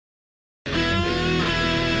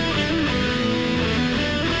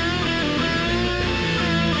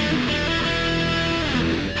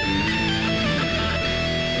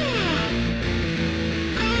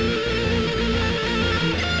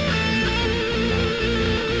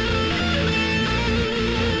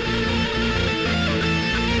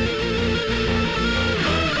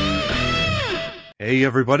Hey,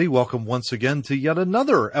 everybody. Welcome once again to yet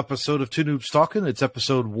another episode of Two Noobs Talking. It's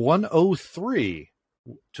episode 103.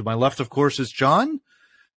 To my left, of course, is John.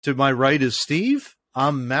 To my right is Steve.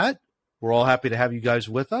 I'm Matt. We're all happy to have you guys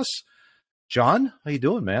with us. John, how you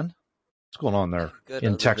doing, man? What's going on there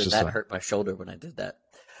in Texas? That hurt my shoulder when I did that.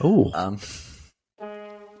 Oh.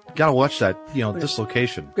 Gotta watch that,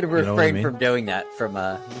 dislocation. I'm going to refrain from doing that from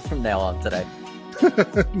now on today.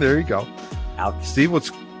 There you go. Ouch. Steve, what's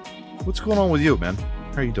going on with you, man?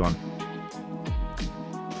 How are you doing?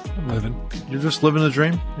 I'm living. You're just living the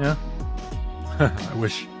dream? Yeah? I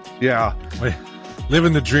wish. Yeah.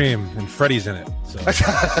 Living the dream, and Freddy's in it. So.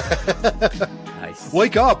 Nice.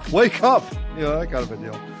 Wake up! Yeah, that kind of a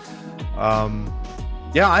deal.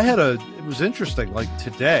 It was interesting. Like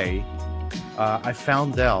today, I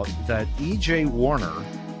found out that E.J. Warner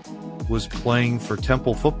was playing for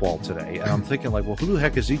Temple football today. And I'm thinking, like, well, who the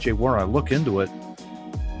heck is E.J. Warner? I look into it.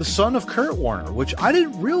 The son of Kurt Warner, which I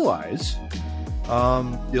didn't realize.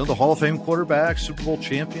 The Hall of Fame quarterback, Super Bowl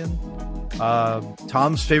champion,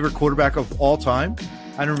 Tom's favorite quarterback of all time.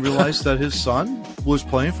 I didn't realize that his son was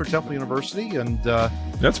playing for Temple University, and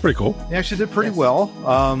that's pretty cool. He actually did pretty well.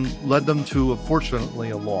 Led them to, fortunately,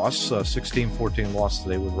 a loss, 16-14 loss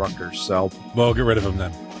today with Rutgers. So, well, get rid of him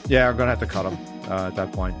then. Yeah, we're gonna have to cut him at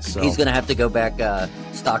that point. So he's gonna have to go back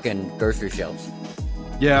stocking grocery shelves.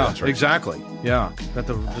 Yeah, that's right. Exactly. Yeah, got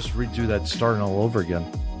to just redo that starting all over again.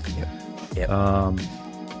 Yep.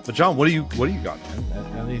 But John, what do you got,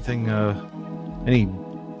 man? Anything? Any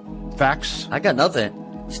facts? I got nothing.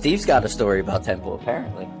 Steve's got a story about Temple,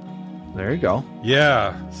 apparently. There you go.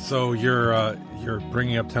 Yeah. So you're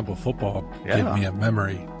bringing up Temple football. Yeah. Gave me a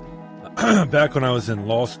memory. Back when I was in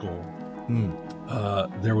law school,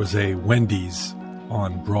 there was a Wendy's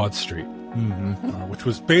on Broad Street, which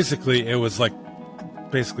was basically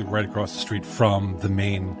right across the street from the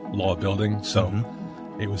main law building. So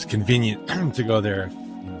it was convenient to go there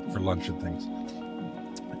for lunch and things.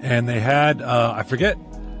 And they had, I forget,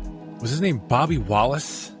 was his name Bobby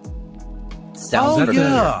Wallace? Sounds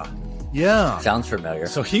familiar. Yeah. Sounds familiar.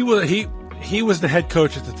 So he was the head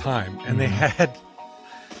coach at the time, and they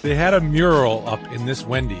had a mural up in this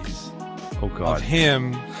Wendy's. Oh God. Of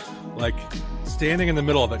him, like standing in the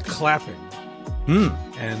middle of it, clapping,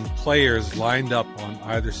 and players lined up on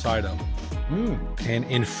either side of him. And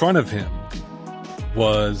in front of him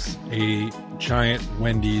was a giant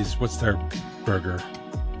Wendy's. What's their burger?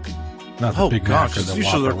 Not the Big Mac or the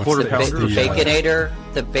usually Whopper. their quarter pounder. The Baconator,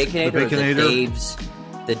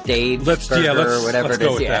 the Dave's burger, or whatever let's it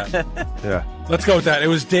go is. with Yeah. that. Yeah. Let's go with that. It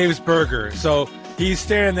was Dave's Burger. So he's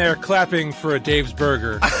standing there clapping for a Dave's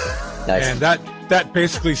Burger. Nice. And that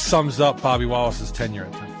basically sums up Bobby Wallace's tenure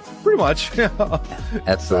at Temple. Pretty much. Yeah.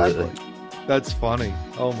 Absolutely. Exactly. That's funny.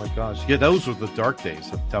 Oh my gosh. Yeah, those were the dark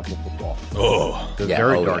days of Temple football. Oh. The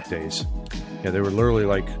very dark days. Yeah, they were literally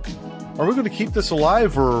like, are we going to keep this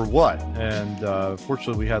alive or what? And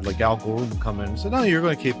fortunately, we had like Al Gordon come in and said, no, you're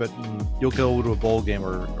going to keep it, and you'll go to a bowl game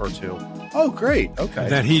or two. Oh, great. Okay.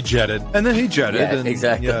 And then he jetted. And Yeah, and,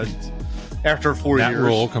 exactly. Yeah, after 4 years, Matt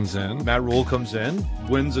Rule comes in. Matt Rule comes in,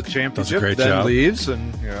 wins a championship, great then job. leaves,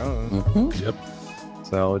 and Yep.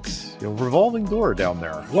 so it's a revolving door down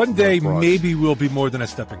there. One day, North Broad. maybe we'll be more than a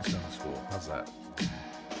stepping stone school. How's that?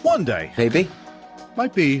 One day. Maybe.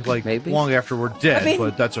 Might be like Maybe. long after we're dead, I mean-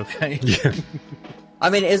 but that's okay. Yeah. I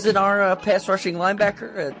mean, isn't our pass rushing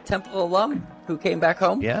linebacker a Temple alum who came back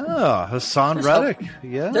home? Yeah, Hassan There's Reddick.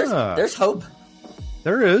 Yeah, There's hope.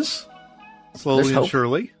 there is. Slowly There's and hope.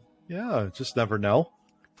 surely. Yeah, just never know.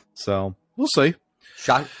 So we'll see.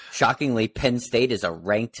 Shockingly, Penn State is a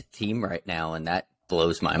ranked team right now, and that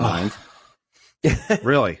blows my mind.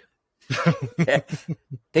 Really?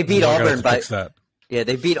 They beat I gotta Auburn by fix that.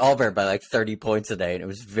 they beat Auburn by like 30 points a day, and it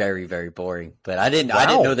was very, very boring. But I didn't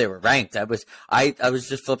Wow. know they were ranked. I was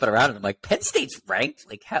just flipping around, and I'm like, Penn State's ranked?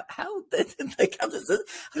 Like how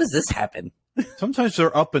does this happen? Sometimes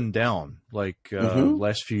they're up and down. Like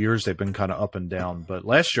last few years, they've been kind of up and down. But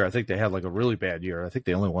last year, I think they had like a really bad year. I think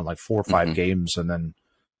they only won like 4 or 5 games, and then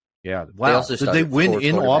wow, They also did they started win 4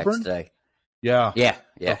 in quarterbats Auburn? today. Yeah, Yeah,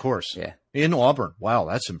 of course. Yeah. In Auburn. Wow,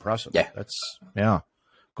 that's impressive. Yeah. That's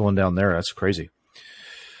going down there. That's crazy.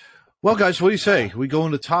 Well, guys, what do you say? We go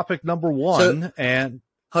into topic number 1, and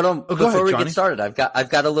Hold on, go before ahead, we Johnny. get started, I've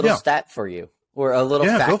got a little stat for you, or a little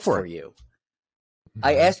Yeah, go fact for for it. you.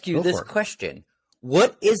 I ask you Go this for it. question: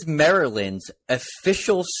 what is Maryland's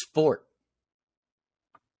official sport?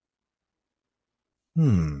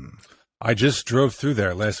 I just drove through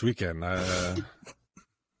there last weekend.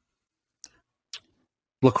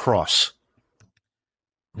 Lacrosse.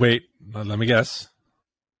 Wait, let me guess.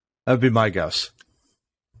 That'd be my guess.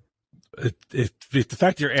 The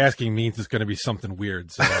fact you're asking means it's going to be something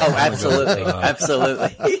weird. So Oh, absolutely,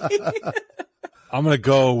 absolutely. I'm going to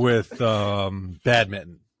go with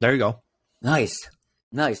badminton. There you go. Nice.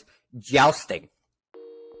 Jousting.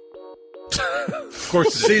 Of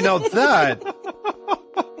course. See, now that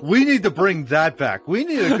we need to bring that back. We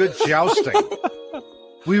need a good jousting.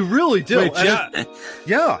 We really do. Wait,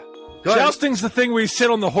 Yeah. Go ahead. jousting's the thing where you sit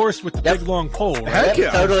on the horse with the big long pole. Right? Heck yeah.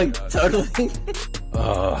 Totally.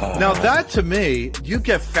 Now that to me, you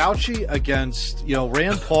get Fauci against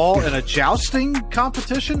Rand Paul in a jousting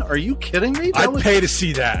competition. Are you kidding me? I'd pay to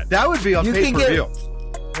see that. That would be on You can pay-per-view.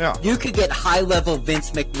 Yeah. You could get high-level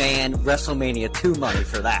Vince McMahon WrestleMania 2 money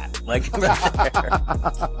for that. Like, right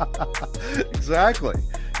there. Exactly.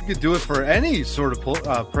 You could do it for any sort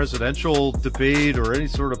of presidential debate or any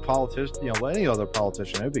sort of politician, any other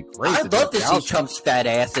politician. It'd be great. I'd love to see Trump's fat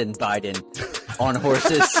ass and Biden on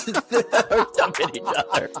horses dumping each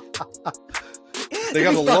other. They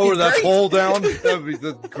got to lower that pole down. That'd be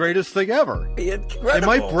the greatest thing ever. It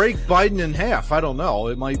might break Biden in half. I don't know.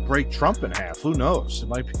 It might break Trump in half. Who knows? It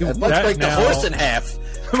might be. It might break the horse in half.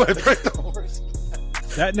 It might break the horse.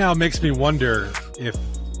 That now makes me wonder if.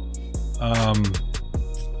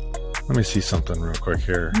 Let me see something real quick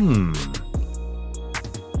here.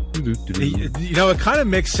 It kind of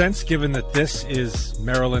makes sense given that this is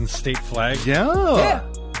Maryland's state flag. Yeah.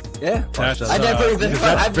 That's, I never even.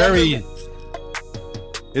 That's very.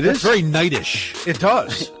 It That's is very knightish. It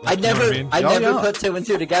does. I never. You know what I I mean? never put two and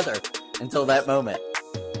two together until that moment.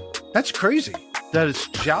 That's crazy. That it's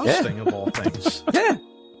jousting of all things. Yeah.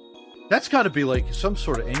 That's got to be like some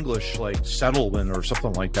sort of English settlement or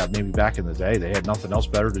something like that. Maybe back in the day, they had nothing else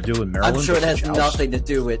better to do in Maryland. I'm sure it but has joust. nothing to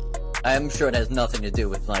do with. I'm sure it has nothing to do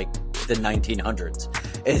with the 1900s.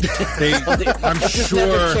 I'm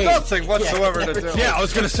sure. Nothing whatsoever to do. Yeah, I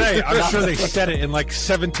was going to say, I'm sure they said it in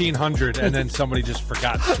 1700 and then somebody just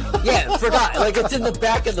forgot. Yeah, forgot. It's in the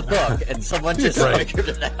back of the book and someone just figured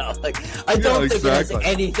it out. I don't think it has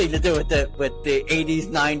anything to do with the 80s,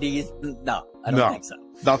 90s. No, I don't think so.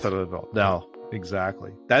 Nothing at all. No,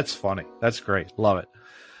 exactly. That's funny. That's great. Love it.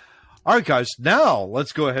 All right, guys. Now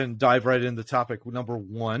let's go ahead and dive right into topic number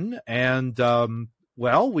one. And,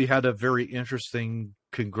 we had a very interesting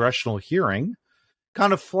congressional hearing,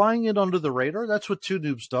 kind of flying in under the radar. That's what Two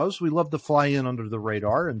Noobs does. We love to fly in under the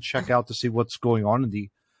radar and check out to see what's going on in the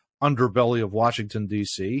underbelly of Washington,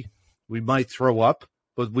 D.C. We might throw up,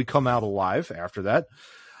 but we come out alive after that.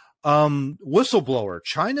 Whistleblower.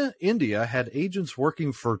 China, India had agents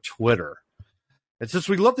working for Twitter. And since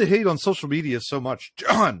we love to hate on social media so much,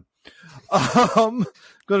 John, I'm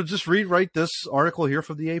going to just rewrite this article here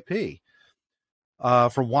from the AP.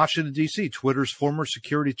 From Washington, D.C., Twitter's former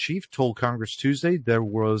security chief told Congress Tuesday there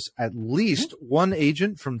was at least one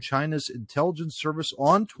agent from China's intelligence service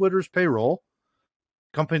on Twitter's payroll.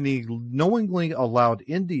 Company knowingly allowed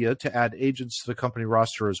India to add agents to the company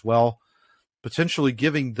roster as well, potentially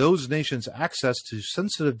giving those nations access to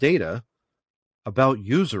sensitive data about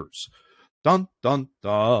users. Dun, dun,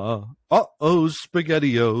 dun. Uh-oh,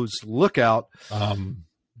 SpaghettiOs. Look out.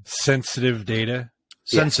 Sensitive data?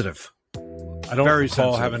 Sensitive. I don't Very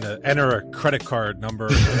recall sensitive. having to enter a credit card number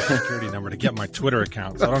or a security number to get my Twitter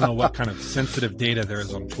account. So I don't know what kind of sensitive data there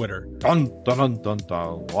is on Twitter. Dun, dun, dun, dun,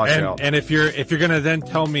 dun. Watch out. And if you're going to then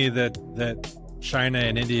tell me that China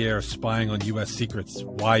and India are spying on U.S. secrets,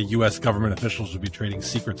 why U.S. government officials would be trading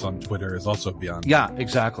secrets on Twitter is also beyond. Yeah,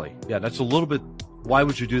 exactly. Yeah, that's a little bit. Why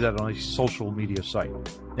would you do that on a social media site?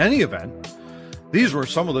 In any event, these were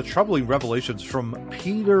some of the troubling revelations from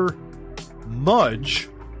Peter Mudge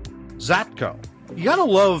Zatko. You gotta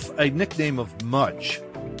love a nickname of Mudge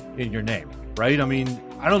in your name, right? I mean,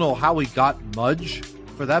 I don't know how he got Mudge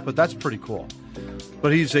for that, but that's pretty cool.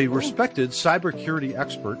 But he's a respected cybersecurity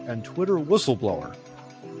expert and Twitter whistleblower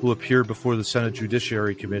who appeared before the Senate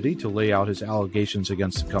Judiciary Committee to lay out his allegations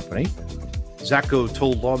against the company. Zatko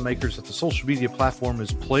told lawmakers that the social media platform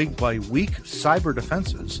is plagued by weak cyber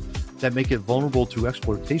defenses that make it vulnerable to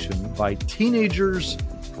exploitation by teenagers,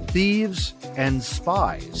 thieves, and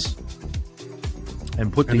spies.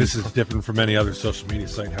 And this is different from any other social media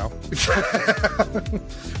site. How?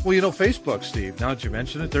 Well, Facebook, Steve, now that you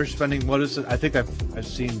mention it, they're spending, what is it? I think I've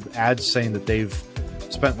seen ads saying that they've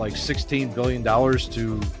spent like $16 billion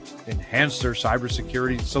to enhance their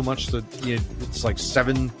cybersecurity so much that it's like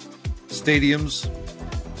 7 stadiums.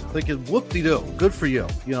 Thinking, whoop-de-doo, good for you.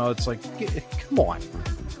 It's like, come on.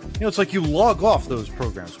 It's like you log off those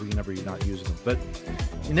programs whenever you're not using them. But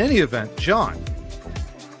in any event, John,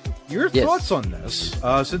 your thoughts on this,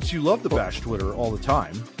 since you love to bash Twitter all the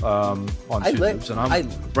time on Two Noobs, and I'm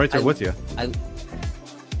right there with you.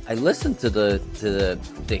 I I listened to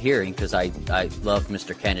the hearing because I love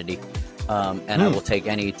Mr. Kennedy, and I will take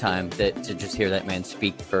any time to just hear that man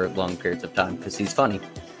speak for long periods of time because he's funny.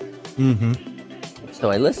 Mm-hmm.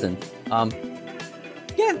 So I listened.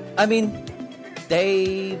 Yeah, I mean,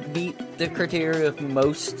 they meet the criteria of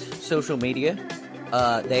most social media.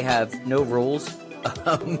 They have no rules.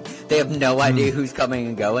 They have no idea who's coming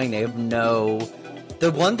and going. They have no.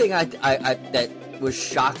 The one thing I that was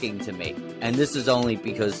shocking to me, and this is only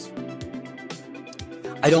because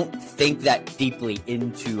I don't think that deeply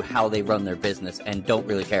into how they run their business and don't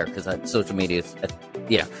really care because social media is,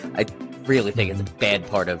 I really think it's a bad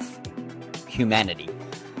part of humanity.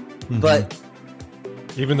 Mm-hmm. But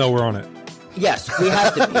even though we're on it, yes, we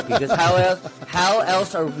have to be because how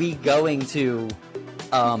else are we going to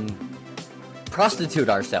prostitute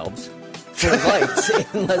ourselves for likes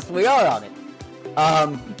unless we are on it?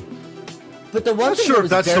 But the one I'm thing sure that was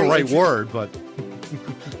that's the very right word, but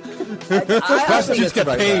prostitutes get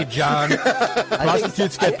paid, John.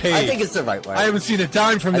 Prostitutes get paid. I think it's the right word. I haven't seen a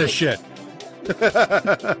dime from this shit. You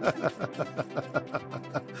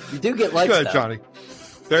do get likes, go ahead, though. Johnny.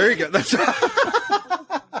 There you go. That's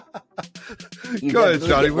go ahead,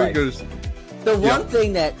 Johnny. We're good. The one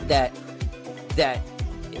thing that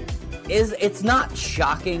is, it's not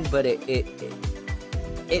shocking, but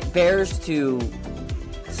it bears to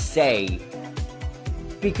say,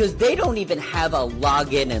 because they don't even have a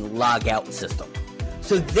login and log out system.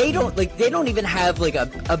 So they don't even have like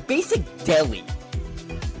a basic deli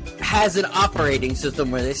has an operating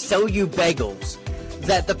system where they sell you bagels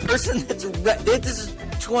that the person this is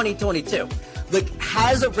 2022, like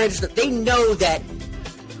has a register. They know that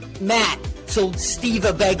Matt sold Steve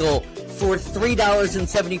a bagel for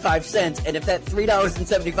 $3.75, and if that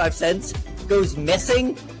 $3.75 goes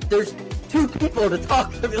missing, there's two people to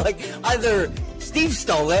talk to. Like either Steve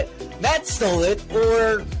stole it, Matt stole it,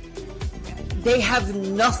 or they have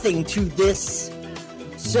nothing to this.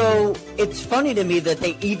 So it's funny to me that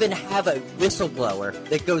they even have a whistleblower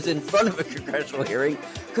that goes in front of a congressional hearing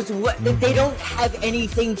because they don't have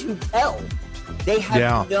anything to tell. They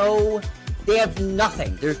have they have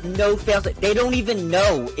nothing. There's no fails. They don't even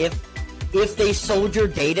know if they sold your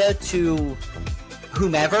data to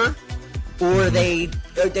whomever, or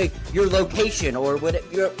your location, or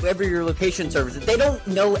whatever your location service is. They don't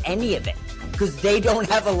know any of it because they don't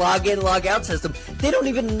have a login, log out system. They don't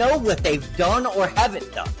even know what they've done or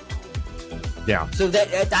haven't done. Yeah. So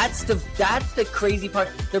that's the crazy part.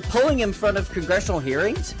 They're pulling in front of congressional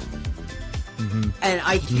hearings, and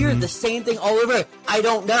I hear the same thing all over. I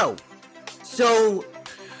don't know. So,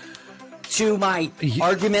 to my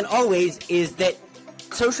argument always is that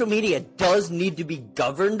social media does need to be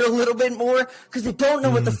governed a little bit more because they don't know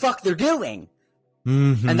what the fuck they're doing,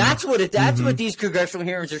 and that's what these congressional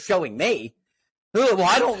hearings are showing me. Well,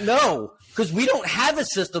 I don't know because we don't have a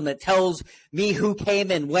system that tells me who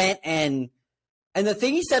came and went, and the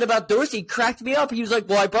thing he said about Dorsey cracked me up. He was like,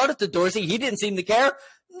 "Well, I brought it to Dorsey. He didn't seem to care."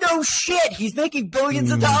 No shit. He's making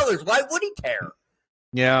billions of dollars. Why would he care?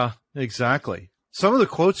 Yeah, exactly. Some of the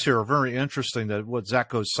quotes here are very interesting. That what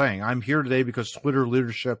Zacho's saying. I'm here today because Twitter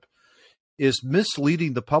leadership is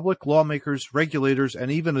misleading the public, lawmakers, regulators,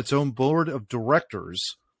 and even its own board of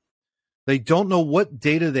directors. They don't know what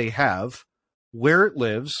data they have, where it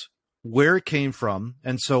lives, where it came from,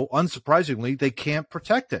 and so unsurprisingly, they can't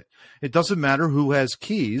protect it. It doesn't matter who has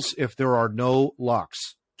keys if there are no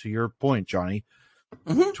locks. To your point, Johnny.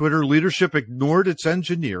 Twitter leadership ignored its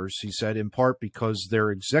engineers, he said, in part because their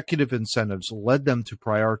executive incentives led them to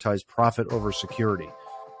prioritize profit over security.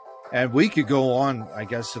 And we could go on, I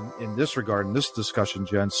guess, in this regard, in this discussion,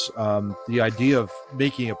 gents, the idea of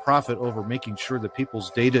making a profit over making sure that people's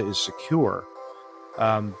data is secure.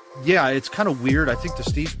 Yeah, it's kind of weird. I think to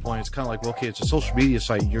Steve's point, it's kind of like, well, okay, it's a social media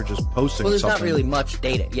site. You're just posting something. Well, there's not really much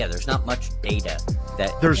data. Yeah, there's not much data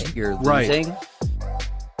that you're losing. Right.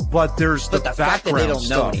 But there's the fact that they don't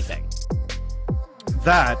know anything.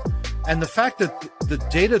 That, and the fact that the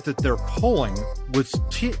data that they're pulling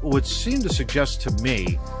would seem to suggest to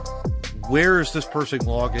me, where is this person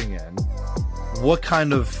logging in? What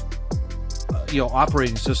kind of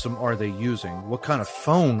operating system are they using? What kind of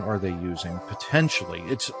phone are they using? Potentially,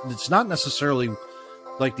 it's not necessarily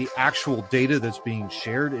like the actual data that's being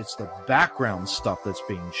shared. It's the background stuff that's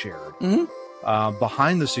being shared.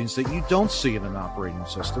 Behind the scenes that you don't see in an operating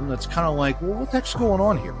system. That's kind of like, well, what the heck's going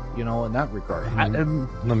on here? In that regard.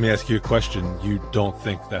 Let me ask you a question. You don't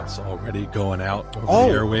think that's already going out over the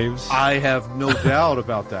airwaves? I have no doubt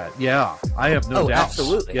about that. Yeah, I have no doubt.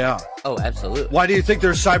 Absolutely. Yeah. Oh, absolutely. Why do you think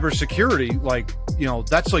there's cybersecurity? Like,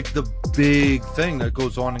 that's like the big thing that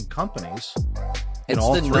goes on in companies. It's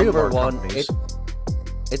all the three of number our one. companies.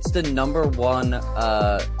 It's the number one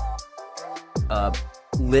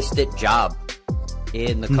listed job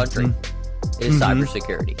in the country is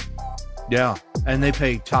cybersecurity. Yeah, and they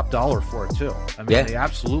pay top dollar for it too. I mean, they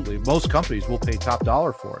absolutely. Most companies will pay top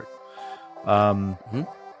dollar for it.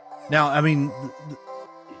 Now, I mean,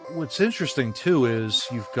 what's interesting too is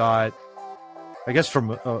you've got, I guess,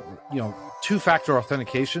 from two-factor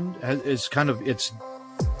authentication is kind of it's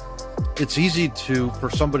easy for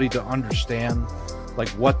somebody to understand like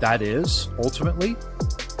what that is ultimately,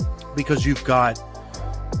 because you've got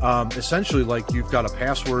essentially like you've got a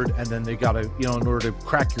password, and then they got to, in order to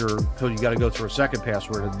crack your code, you got to go through a second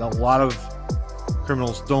password, and a lot of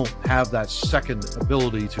criminals don't have that second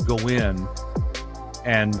ability to go in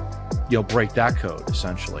and break that code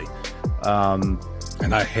essentially.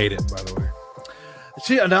 And I hate it, by the way.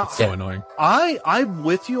 See, now it's so annoying. I'm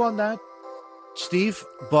with you on that, Steve,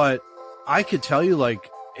 but I could tell you, like,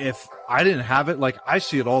 if I didn't have it, like, I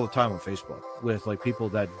see it all the time on Facebook with like people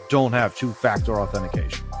that don't have two-factor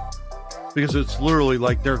authentication, because it's literally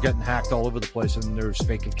like they're getting hacked all over the place and there's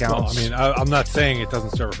fake accounts. Well, I mean, I'm not saying it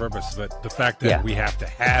doesn't serve a purpose, but the fact that we have to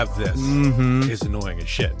have this is annoying as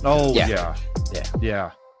shit. Oh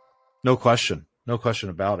yeah. No question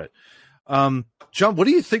about it. John, what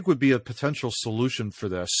do you think would be a potential solution for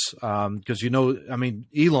this? Because I mean,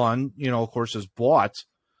 Elon, of course, has bought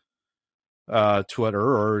Twitter,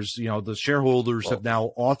 or is, the shareholders have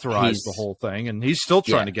now authorized the whole thing, and he's still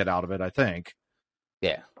trying to get out of it, I think.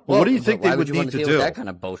 Yeah. Well, what do you think they would need need to deal do? With that kind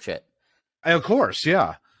of bullshit. Of course,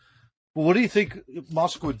 yeah. But what do you think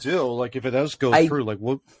Musk would do? Like, if it does go through, like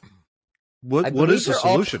what is the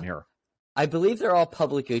solution here? I believe they're all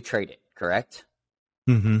publicly traded, correct?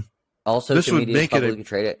 Mm-hmm. Also, this would make publicly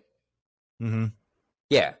traded. Mm-hmm.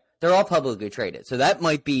 Yeah, they're all publicly traded. So that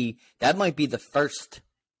might be the first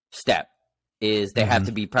step. Is they have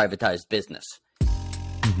to be privatized business.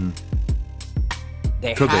 Mm-hmm.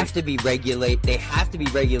 They have to be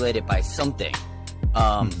regulated by something.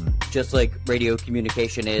 Just like radio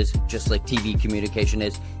communication is, just like TV communication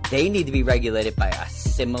is. They need to be regulated by a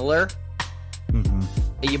similar.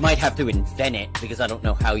 You might have to invent it, because I don't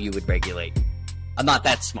know how you would regulate. I'm not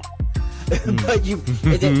that smart. But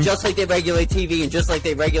just like they regulate TV and just like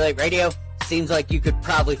they regulate radio, seems like you could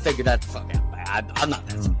probably figure that the fuck out. I'm not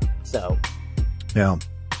that smart. So, yeah.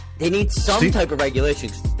 They need some type of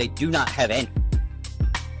regulations. They do not have any.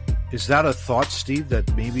 Is that a thought, Steve,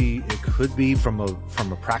 that maybe it could be from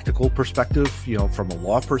a practical perspective, from a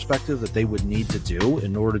law perspective, that they would need to do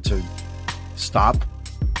in order to stop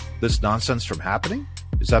this nonsense from happening?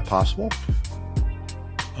 Is that possible?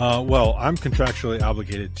 Well, I'm contractually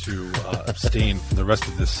obligated to abstain from the rest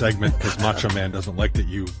of this segment because Macho Man doesn't like that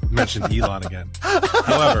you mentioned Elon again.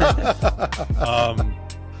 However,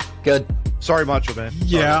 good. Sorry, Macho Man.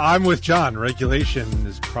 Yeah, I'm with John. Regulation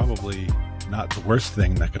is probably not the worst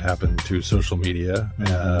thing that could happen to social media.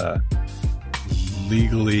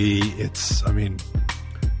 Legally,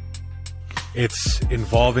 it's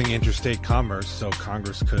involving interstate commerce, so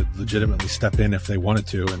Congress could legitimately step in if they wanted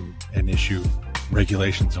to and issue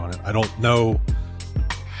regulations on it. I don't know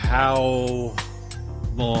how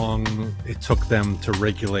long it took them to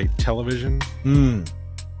regulate television.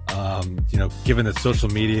 Given that social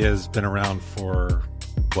media has been around for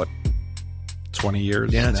 20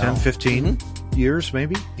 years? Yeah, now? 10, 15 years,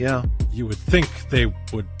 maybe. Yeah. You would think they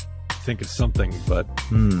would think of something, but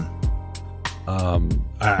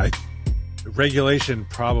regulation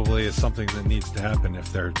probably is something that needs to happen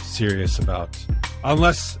if they're serious about,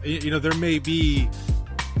 unless, there may be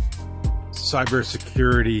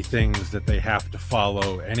cybersecurity things that they have to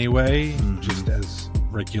follow anyway, just as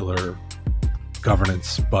regular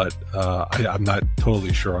governance, but I'm not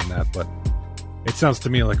totally sure on that, but it sounds to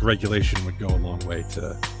me like regulation would go a long way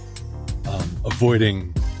to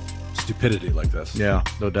avoiding stupidity like this. Yeah,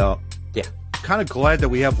 no doubt. Yeah. Kind of glad that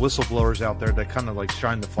we have whistleblowers out there that kind of like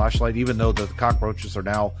shine the flashlight, even though the cockroaches are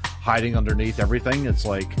now hiding underneath everything. It's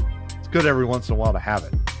like, it's good every once in a while to have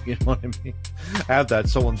it. You know what I mean? Have that,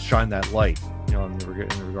 someone shine that light, in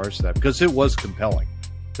regards to that, because it was compelling.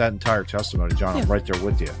 That entire testimony, John, I'm right there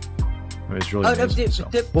with you. I mean, it's really amazing.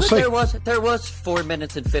 We'll see. There was 4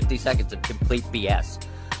 minutes and 50 seconds of complete BS.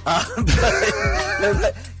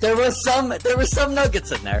 There was some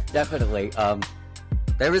nuggets in there, definitely.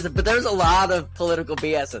 There was a lot of political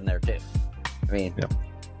BS in there too. I mean,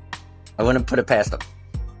 I wouldn't put it past them.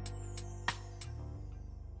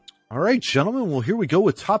 All right, gentlemen. Well, here we go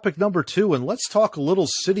with topic number 2, and let's talk a little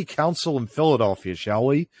city council in Philadelphia, shall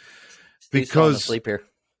we? Steve's falling asleep here.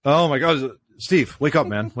 Oh my God, Steve, wake up,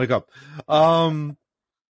 man, wake up.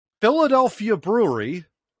 Philadelphia Brewery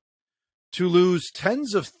to lose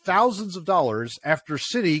tens of thousands of dollars after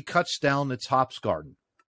city cuts down its hops garden.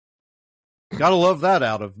 Gotta love that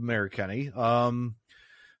out of Mayor Kenny.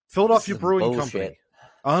 Philadelphia Brewing Company.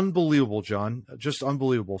 Unbelievable, John. Just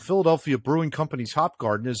unbelievable. Philadelphia Brewing Company's hop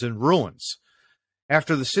garden is in ruins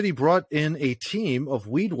after the city brought in a team of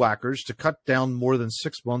weed whackers to cut down more than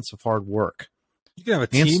 6 months of hard work. You can have a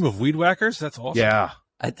team of weed whackers? That's awesome. Yeah.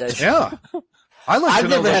 Yeah. I've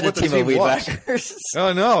never had a team of weed whackers.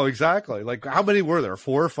 Oh, no, exactly. Like, how many were there?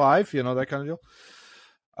 4 or 5? You know, that kind of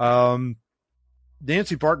deal.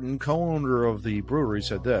 Nancy Barton, co-owner of the brewery,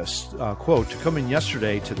 said this, quote, to come in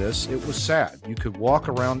yesterday to this, it was sad. You could walk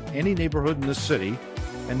around any neighborhood in this city,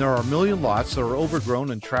 and there are a million lots that are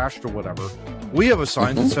overgrown and trashed or whatever. We have a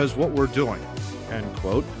sign that says what we're doing, end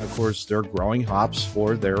quote. Of course, they're growing hops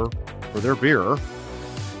for their beer.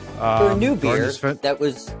 For a new beer that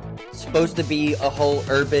was supposed to be a whole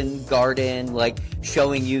urban garden, like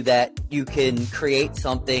showing you that you can create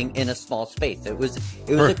something in a small space. It was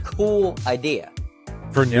a cool idea.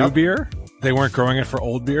 For new beer? They weren't growing it for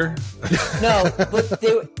old beer? No, but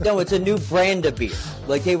it's a new brand of beer.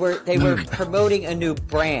 Like they were promoting a new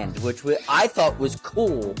brand, which I thought was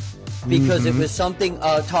cool because it was something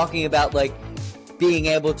talking about like being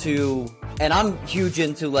able to, and I'm huge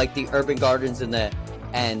into like the urban gardens and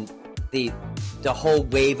the whole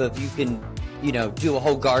wave of you can, do a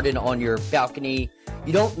whole garden on your balcony.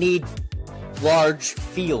 You don't need large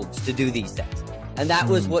fields to do these things. And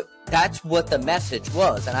that's what the message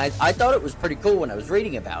was. And I thought it was pretty cool when I was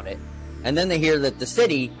reading about it. And then they hear that the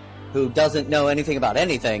city, who doesn't know anything about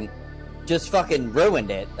anything, just fucking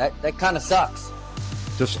ruined it. That kind of sucks.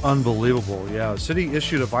 Just unbelievable. Yeah, the city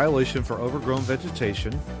issued a violation for overgrown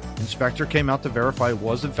vegetation. Inspector came out to verify it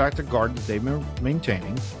was in fact a garden that they were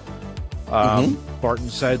maintaining. Barton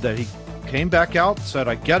said that he came back out, said,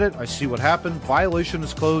 I get it, I see what happened. Violation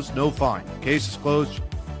is closed, no fine. Case is closed,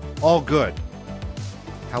 all good.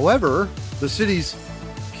 However, the city's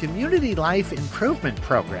Community Life Improvement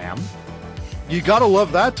Program, you gotta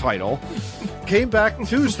love that title, came back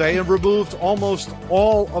Tuesday and removed almost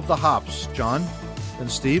all of the hops, John and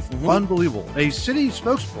Steve. Unbelievable. A city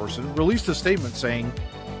spokesperson released a statement saying,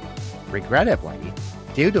 regrettably,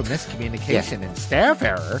 due to miscommunication and staff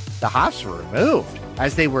error, the hops were removed,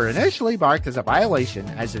 as they were initially marked as a violation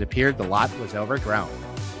as it appeared the lot was overgrown.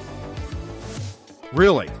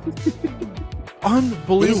 Really?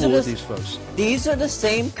 Unbelievable with these folks. These are the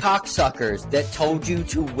same cocksuckers that told you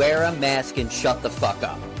to wear a mask and shut the fuck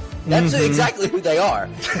up. That's exactly who they are.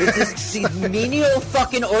 It's these menial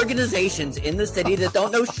fucking organizations in the city that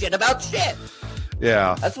don't know shit about shit.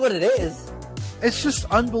 Yeah. That's what it is. It's just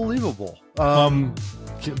unbelievable. Can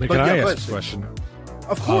I ask a question?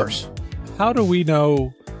 Of course. How do we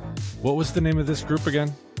know, what was the name of this group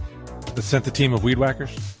again that sent the team of weed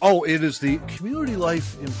whackers? Oh, it is the Community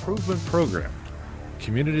Life Improvement Program.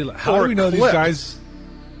 How do we know these guys?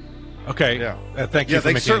 Okay. Yeah. Thank you. Yeah,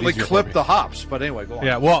 they certainly clipped the hops, but anyway, go on.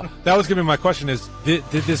 Yeah. Well, that was going to be my question: is did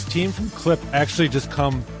this team from Clip actually just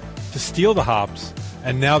come to steal the hops,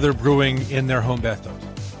 and now they're brewing in their home bathtubs?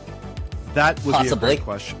 That would be a great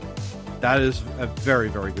question. That is a very,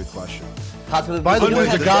 very good question. Possibly. Under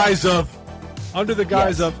the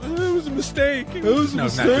guise of, it was a mistake. It was a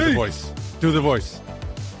mistake. Do the voice.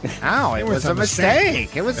 Ow! It was a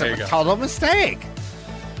mistake. It was a total mistake.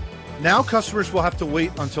 Now customers will have to wait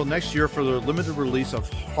until next year for the limited release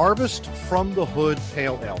of Harvest from the Hood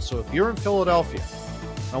Pale Ale. So if you're in Philadelphia,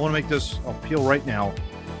 I want to make this appeal right now.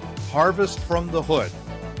 Harvest from the Hood.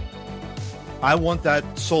 I want that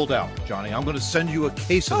sold out, Johnny. I'm going to send you a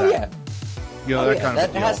case of that. Yeah. You know, that kind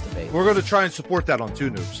of deal. Has to be. We're going to try and support that on Two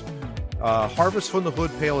Noobs. Harvest from the Hood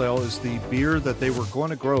Pale Ale is the beer that they were going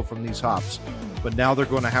to grow from these hops, but now they're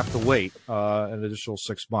going to have to wait an additional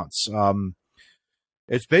 6 months.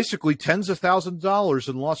 It's basically tens of thousands of dollars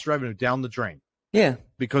in lost revenue down the drain. Yeah,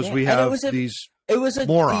 because we have these. It was a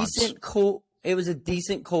morons. It was a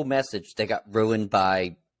decent, cool message that got ruined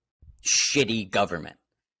by shitty government.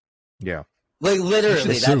 Yeah, like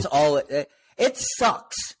literally, that's all. It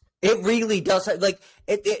sucks. It really does. Like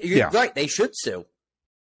you're right. They should sue.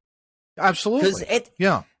 Absolutely.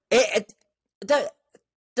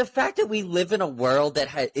 The fact that we live in a world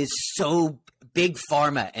that is so big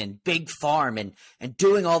pharma and big farm and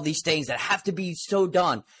doing all these things that have to be so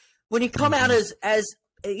done. When you come out as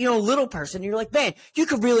a little person, you're like, man, you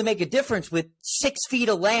could really make a difference with 6 feet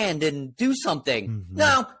of land and do something.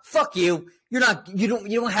 No, fuck you. You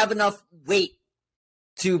don't have enough weight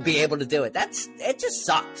to be able to do it. It just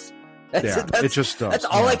sucks. It just does. That's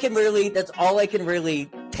all I can really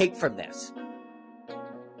take from this.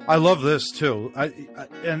 I love this too.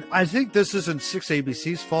 And I think this isn't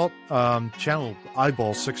 6ABC's fault. Channel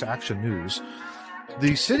Eyeball 6 Action News.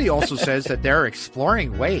 The city also says that they're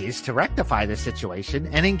exploring ways to rectify the situation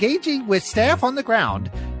and engaging with staff on the ground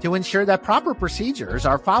to ensure that proper procedures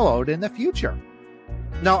are followed in the future.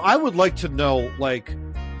 Now, I would like to know, like,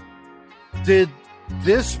 did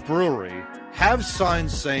this brewery have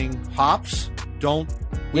signs saying hops don't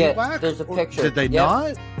weed whack? There's a picture. Did they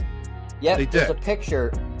not? Yeah, they there's did. a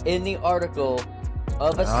picture in the article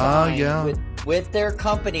of a sign with their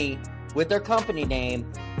company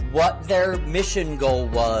name, what their mission goal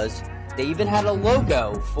was. They even had a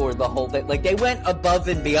logo for the whole thing. Like, they went above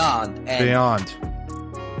and beyond. And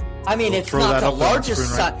I mean, it's not the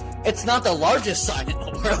largest sign. It's not the largest sign in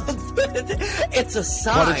the world. But it's a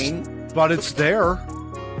sign. But it's there.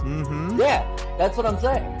 Mm-hmm. Yeah, that's what I'm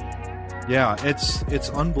saying. Yeah, it's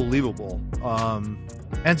unbelievable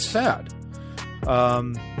and sad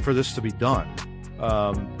for this to be done.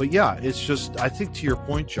 But yeah, it's just, I think to your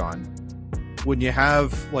point, John, when you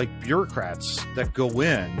have like bureaucrats that go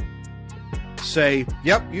in, say,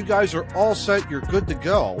 yep, you guys are all set, you're good to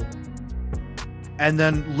go. And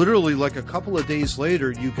then literally like a couple of days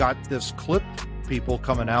later, you got this clip people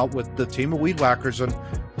coming out with the team of weed whackers and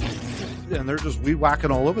they're just weed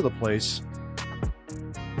whacking all over the place.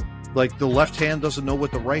 Like the left hand doesn't know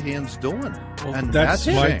what the right hand's doing. Well, and that's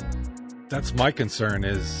my concern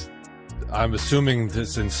is I'm assuming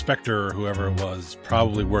this inspector or whoever it was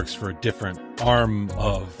probably works for a different arm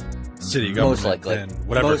of city government. Most likely. Than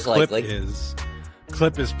whatever Clip is.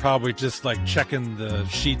 Clip is probably just like checking the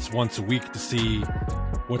sheets once a week to see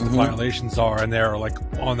what the violations are, and they're like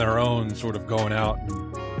on their own sort of going out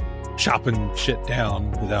and chopping shit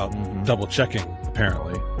down without double checking,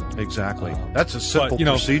 apparently. Exactly. That's a simple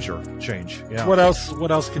procedure change. Yeah. What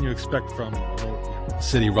else can you expect from a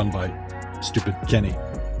city run by stupid Kenny?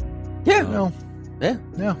 Yeah.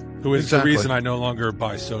 Yeah. Who is the reason I no longer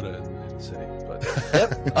buy soda in the city. But.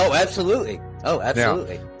 Yep. Oh, absolutely. Yeah.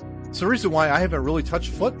 It's the reason why I haven't really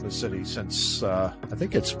touched foot in the city since I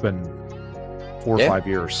think it's been 4 or 5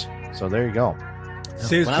 years. So there you go.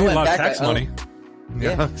 Saves me a lot of tax money.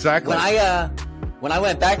 Yeah, exactly. When I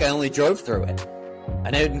went back, I only drove through it.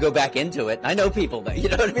 And I didn't go back into it. I know people that, you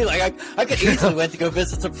know what I mean? Like, I could easily went to go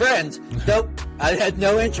visit some friends. Nope. I had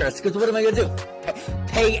no interest. Because what am I going to do?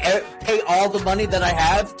 Pay all the money that I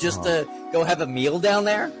have just to go have a meal down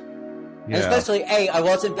there? Yeah. And especially, I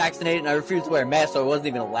wasn't vaccinated and I refused to wear a mask, so I wasn't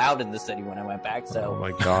even allowed in the city when I went back. So. Oh,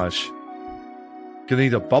 my gosh. Gonna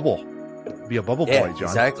need a bubble. Be a bubble boy, John.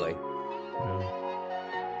 Exactly.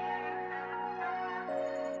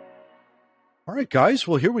 All right, guys.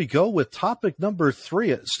 Well, here we go with topic number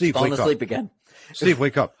 3. Steve, falling wake asleep up. Again. Steve,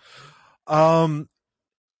 wake up.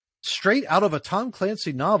 Straight out of a Tom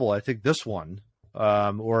Clancy novel, I think this one,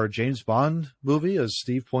 or a James Bond movie, as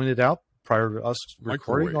Steve pointed out prior to us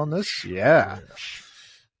recording on this. Yeah.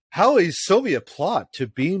 How a Soviet plot to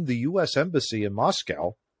beam the U.S. Embassy in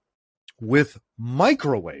Moscow with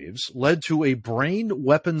microwaves led to a brain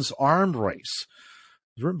weapons arm race.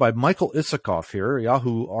 It's written by Michael Isikoff here,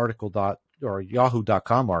 Yahoo.com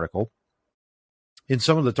article. In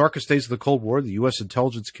some of the darkest days of the Cold War, the U.S.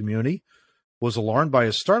 intelligence community was alarmed by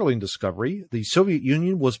a startling discovery. The Soviet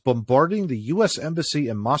Union was bombarding the U.S. Embassy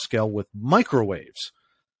in Moscow with microwaves.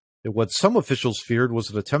 What some officials feared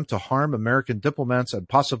was an attempt to harm American diplomats and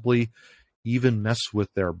possibly even mess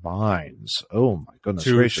with their minds. Oh, my goodness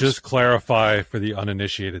gracious. To just clarify for the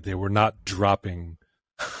uninitiated, they were not dropping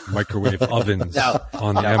microwave ovens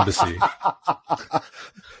on the embassy.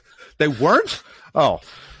 They weren't? Oh,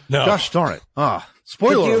 no. Gosh darn it.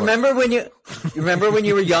 Spoiler alert. You remember when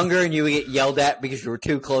you were younger and you would get yelled at because you were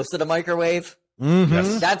too close to the microwave? Mm-hmm.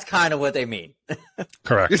 Yes. That's kind of what they mean.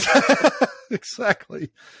 Correct.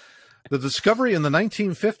 Exactly. The discovery in the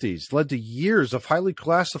 1950s led to years of highly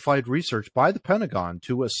classified research by the Pentagon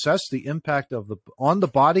to assess the impact on the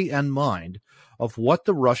body and mind of what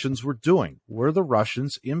the Russians were doing. Were the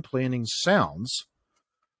Russians implanting sounds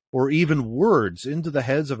or even words into the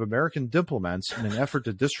heads of American diplomats in an effort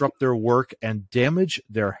to disrupt their work and damage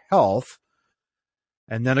their health?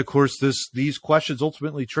 And then, of course, these questions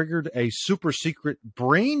ultimately triggered a super secret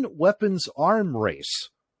brain weapons arm race.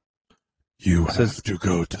 You have to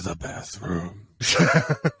go to the bathroom.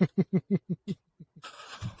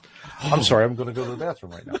 I'm sorry, I'm going to go to the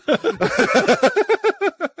bathroom right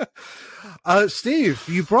now. Steve,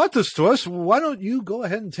 you brought this to us. Why don't you go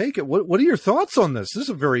ahead and take it? What are your thoughts on this? This is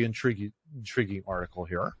a very intriguing article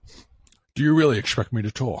here. Do you really expect me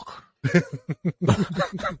to talk?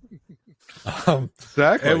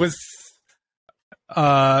 Exactly. It was.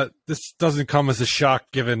 This doesn't come as a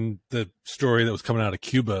shock given the story that was coming out of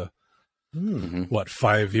Cuba,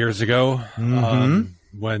 5 years ago,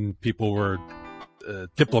 when people were,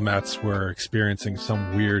 diplomats were experiencing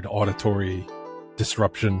some weird auditory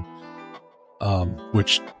disruption,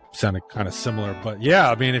 which sounded kind of similar. But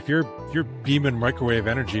yeah, I mean, if you're beaming microwave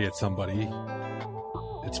energy at somebody,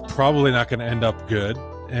 it's probably not going to end up good.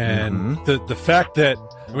 And the fact that,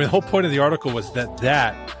 I mean, the whole point of the article was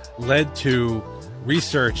that led to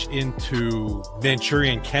research into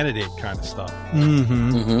Manchurian Candidate kind of stuff.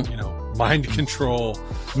 You know, mind control.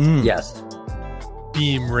 Yes.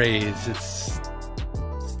 Beam rays. It's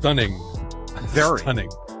stunning. Very. Stunning.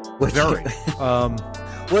 Very.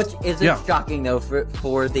 Which isn't shocking though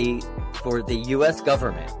for the U.S.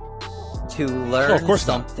 government to learn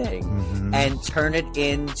something and turn it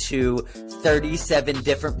into 37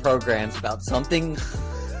 different programs about something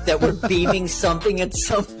that we're beaming something at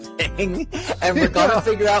something, and we're gonna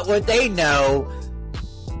figure out what they know.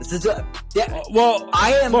 This is well.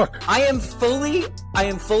 I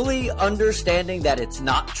am fully understanding that it's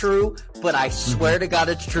not true, but I swear to God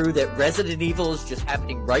it's true that Resident Evil is just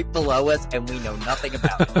happening right below us, and we know nothing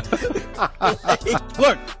about it.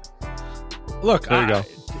 Look. There you go.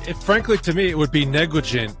 Frankly, to me, it would be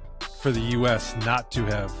negligent for the U.S. not to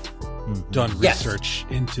have done research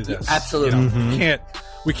into this. Absolutely. You know,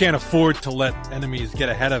 we can't afford to let enemies get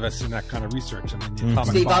ahead of us in that kind of research. I mean, the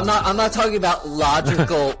atomic Steve, bomb. I'm not talking about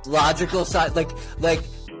logical side. Like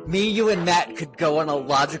me, you, and Matt could go on a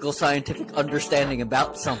logical scientific understanding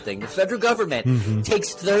about something. The federal government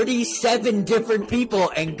takes 37 different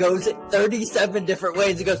people and goes it 37 different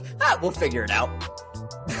ways and goes, we'll figure it out.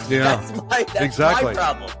 Yeah, that's my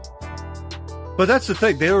problem. But that's the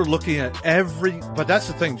thing. They were looking at but that's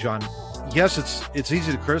the thing, John. Yes, it's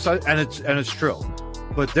easy to criticize, and it's true.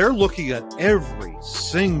 But they're looking at every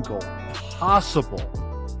single possible,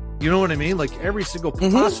 you know what I mean? Like every single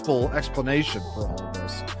possible explanation for all of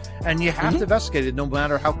this. And you have to investigate it no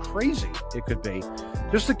matter how crazy it could be.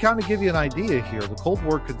 Just to kind of give you an idea here, the Cold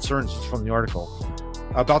War concerns from the article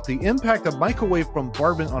about the impact of microwave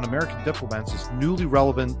bombardment on American diplomats is newly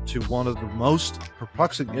relevant to one of the most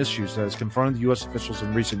perplexing issues that has confronted U.S. officials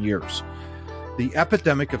in recent years. The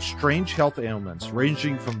epidemic of strange health ailments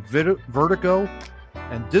ranging from vertigo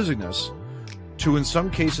and dizziness to, in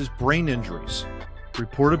some cases, brain injuries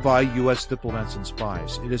reported by U.S. diplomats and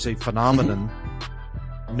spies. It is a phenomenon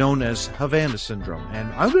known as Havana Syndrome.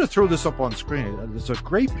 And I'm going to throw this up on screen. It's a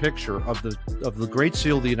great picture of the Great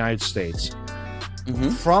Seal of the United States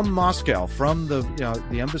from Moscow, from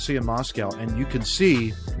the embassy in Moscow, and you can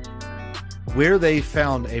see where they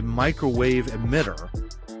found a microwave emitter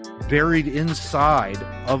buried inside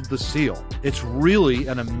of the seal. It's really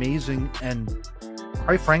an amazing and,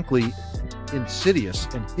 quite frankly, insidious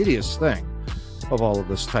and hideous thing of all of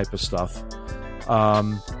this type of stuff.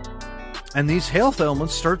 And these health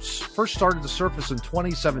ailments first started to surface in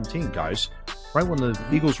 2017, guys, right when the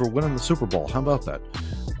Eagles were winning the Super Bowl. How about that?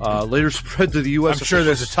 Later spread to the U.S. I'm sure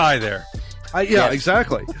there's a tie there.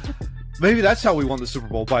 Exactly. Maybe that's how we won the Super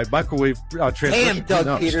Bowl, by microwave transmission. Damn,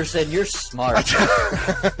 Doug Peterson, you're smart.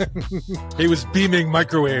 He was beaming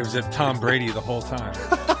microwaves at Tom Brady the whole time.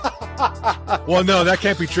 Well, no, that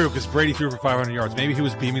can't be true because Brady threw for 500 yards. Maybe he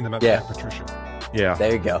was beaming them at Matt Patricia. Yeah.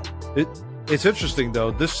 There you go. It's interesting,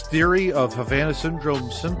 though. This theory of Havana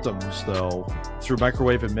Syndrome symptoms, though, through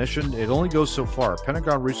microwave emission, it only goes so far.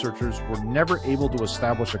 Pentagon researchers were never able to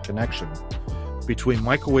establish a connection between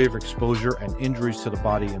microwave exposure and injuries to the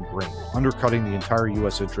body and brain, undercutting the entire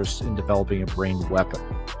U.S. interest in developing a brain weapon.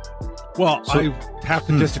 Well, I have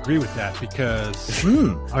to disagree with that because,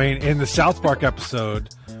 I mean, in the South Park episode,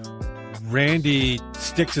 Randy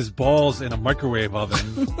sticks his balls in a microwave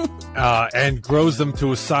oven and grows them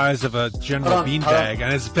to a size of a general beanbag,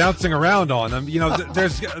 and it's bouncing around on them. You know,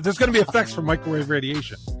 there's going to be effects from microwave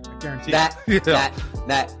radiation. I guarantee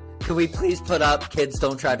that. Can we please put up "Kids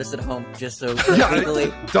Don't Try This at Home" just so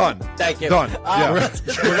legally? Done. Thank you. Done. We're going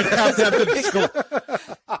to have the disclaimer.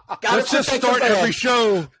 Let's just start every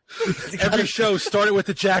show. Every show, start it with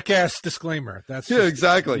the jackass disclaimer. That's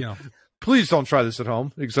exactly. You know. Please don't try this at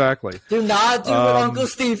home. Exactly. Do not do what Uncle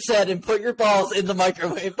Steve said and put your balls in the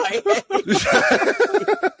microwave by hand.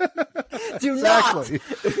 Do not.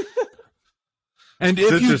 And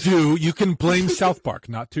if you do, you can blame South Park,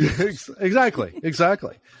 not to. Exactly.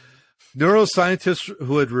 Neuroscientists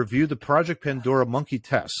who had reviewed the Project Pandora monkey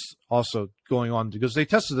tests also going on, because they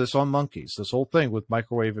tested this on monkeys, this whole thing with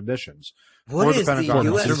microwave emissions. What is the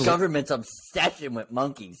U.S. government's obsession with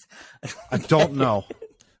monkeys? I don't know.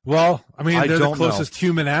 Well, I mean, they're the closest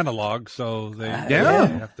human analog, so they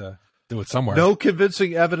have to. do it somewhere. No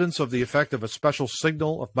convincing evidence of the effect of a special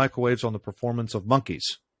signal of microwaves on the performance of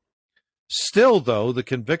monkeys. Still, though, the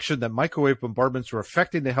conviction that microwave bombardments were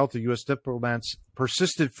affecting the health of U.S. diplomats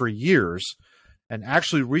persisted for years and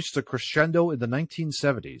actually reached a crescendo in the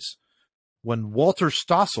 1970s when Walter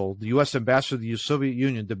Stossel, the U.S. ambassador to the Soviet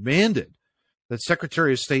Union, demanded that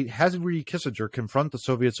Secretary of State Henry Kissinger confront the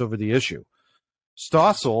Soviets over the issue.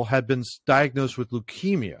 Stossel had been diagnosed with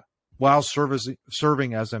leukemia while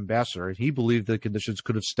serving as ambassador, and he believed the conditions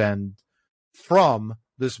could have stemmed from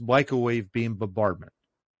this microwave beam bombardment.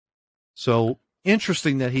 So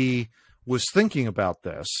interesting that he was thinking about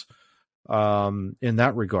this in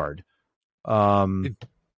that regard.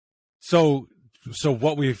 So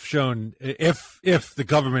what we've shown, if the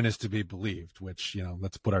government is to be believed, which,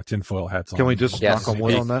 let's put our tinfoil hats on. Can we just knock on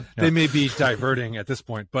wood on that? They may be diverting at this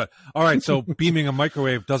point, but all right. So beaming a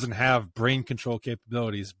microwave doesn't have brain control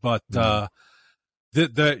capabilities, but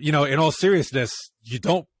in all seriousness, you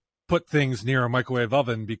don't put things near a microwave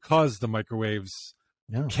oven because the microwaves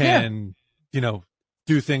can,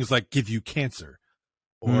 do things like give you cancer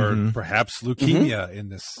or perhaps leukemia in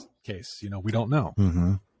this case. We don't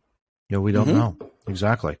know. Yeah, we don't know.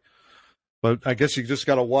 Exactly. But I guess you just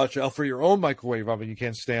got to watch out for your own microwave oven. You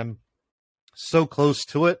can't stand so close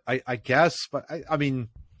to it, I guess. But, I mean,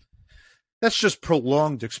 that's just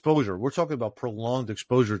prolonged exposure. We're talking about prolonged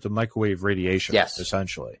exposure to microwave radiation,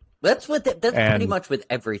 essentially. That's pretty much with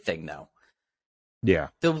everything, though. Yeah.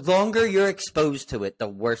 The longer you're exposed to it, the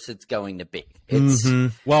worse it's going to be.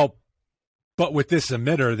 Well, but with this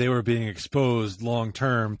emitter, they were being exposed long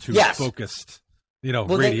term to focused,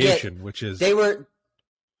 radiation, which is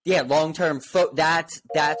long term.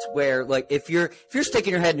 That's where, like, if you're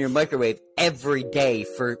sticking your head in your microwave every day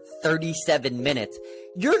for 37 minutes,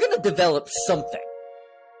 you're going to develop something.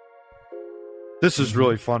 This is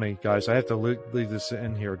really funny, guys. I have to leave this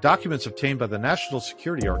in here. Documents obtained by the National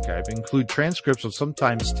Security Archive include transcripts of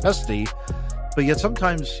sometimes testy, but yet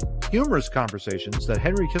sometimes humorous conversations that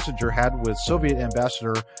Henry Kissinger had with Soviet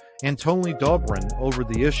Ambassador Anatoly Dobrin over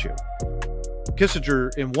the issue.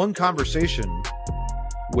 Kissinger, in one conversation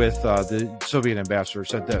with the Soviet ambassador,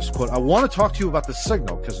 said this, quote, "I want to talk to you about the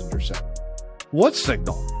signal," Kissinger said. "What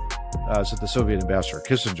signal?" Said the Soviet ambassador,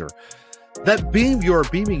 Kissinger. "That beam you are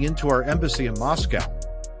beaming into our embassy in Moscow.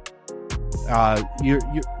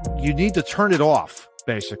 You need to turn it off,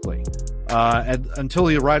 basically, and until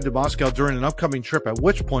he arrived in Moscow during an upcoming trip, at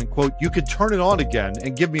which point, quote, you could turn it on again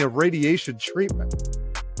and give me a radiation treatment."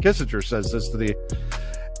 Kissinger says this to the...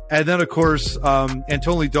 And then, of course,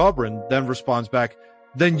 Anatoly Dobrin then responds back,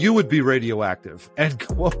 "Then you would be radioactive," end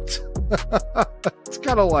quote. It's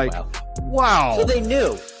kind of like, wow. So they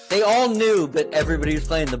knew. They all knew, but everybody was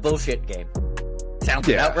playing the bullshit game. Sounds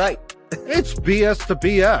about right. It's BS to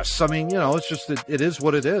BS. I mean, it's just, it is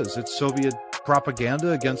what it is. It's Soviet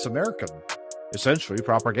propaganda against American, essentially,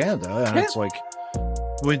 propaganda. And it's like,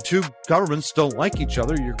 when two governments don't like each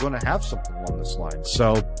other, you're going to have something along this line.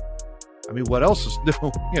 So, I mean, what else is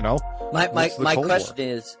new, My question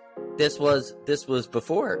is, this was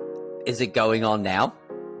before. Is it going on now?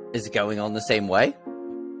 Is it going on the same way?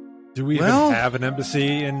 Do we even have an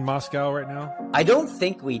embassy in Moscow right now? I don't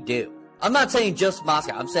think we do. I'm not saying just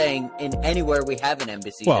Moscow. I'm saying in anywhere we have an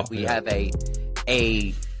embassy that we have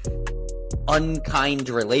a unkind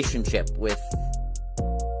relationship with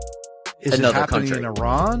Is another it happening country. in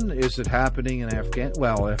Iran? Is it happening in Afghanistan?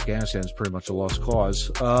 Well, Afghanistan is pretty much a lost cause.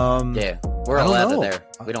 We're all out of there.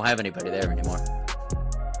 We don't have anybody there anymore.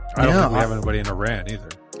 I don't think we have anybody in Iran either.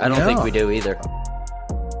 I don't think we do either.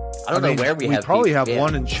 I don't know where we have. We probably people. have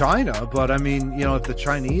one in China, but I mean, if the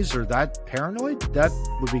Chinese are that paranoid, that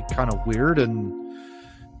would be kind of weird. And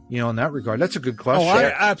in that regard, that's a good question. Oh,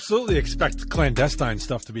 I absolutely expect clandestine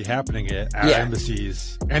stuff to be happening at our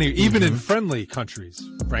embassies, and even in friendly countries,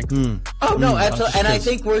 frankly. Oh no, absolutely. And I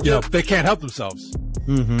think we're doing. They can't help themselves.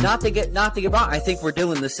 Not to get wrong. I think we're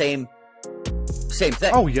doing the same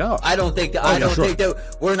thing. Oh yeah. I don't think that. Think that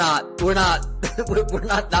we're not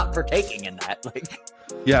partaking in that. Like.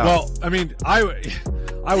 Yeah. Well, I mean, I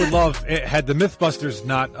would love it, had the Mythbusters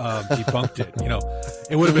not debunked it.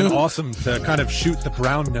 It would have been awesome to kind of shoot the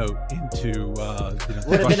brown note into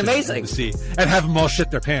would have been amazing. The sea and have them all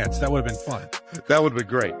shit their pants. That would have been fun. That would have been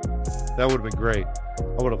great. I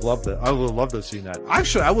would have loved it. I would have loved to have seen that.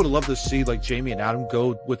 Actually, I would have loved to see like Jamie and Adam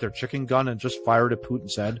go with their chicken gun and just fire it at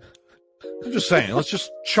Putin's head. I'm just saying, let's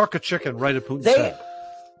just chuck a chicken right at Putin's head.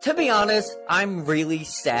 To be honest, I'm really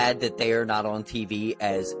sad that they are not on TV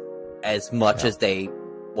as much as they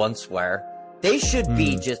once were. They should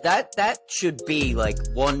be just that should be like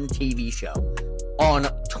one TV show on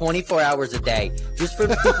 24 hours a day just for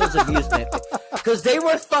people's amusement. Because they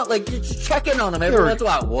were fun, like just checking on them every once in a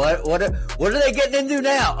while. What are they getting into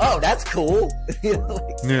now? Oh, that's cool.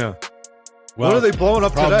 Yeah. Well, what are they blowing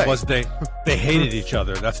up problem today? was they hated each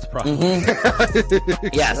other. That's the problem.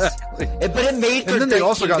 Yes, but it made for And then they great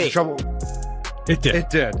also got in TV. trouble. It did. It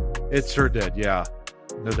did. It sure did. Yeah.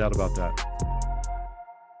 No doubt about that.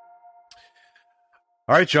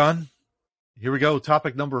 All right, John. Here we go.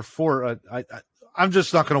 Topic number 4. I'm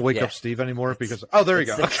just not going to wake up Steve anymore because... Oh, there you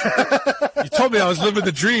go. You told me I was living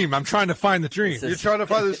the dream. I'm trying to find the dream. You're trying to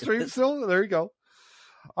find the stream still? There you go.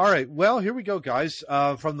 All right. Well, here we go, guys.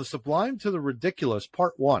 From the sublime to the ridiculous,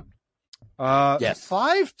 part 1.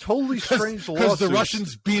 5 totally strange lawsuits. Because the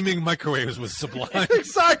Russians beaming microwaves was sublime.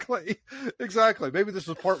 Exactly. Maybe this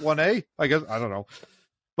was part 1A. I guess. I don't know.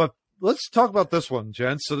 But let's talk about this one,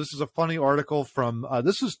 gents. So this is a funny article from,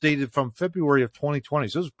 this is dated from February of 2020.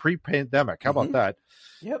 So this is pre-pandemic. How about that?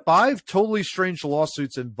 Yep. 5 totally strange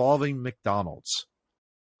lawsuits involving McDonald's.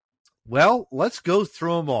 Well, let's go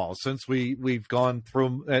through them all since we've gone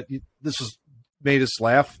through them. This has made us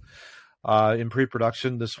laugh in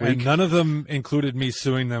pre-production this week. And none of them included me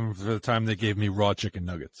suing them for the time they gave me raw chicken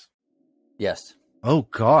nuggets. Yes. Oh,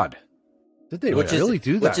 God. Did they really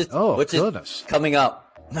do that? Which goodness. is coming up.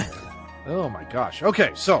 Oh, my gosh.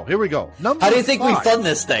 Okay, so here we go. How do you think we fund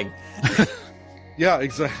this thing? Yeah,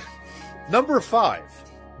 exactly. Number 5,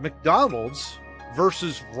 McDonald's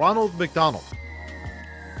versus Ronald McDonald.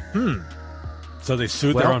 So they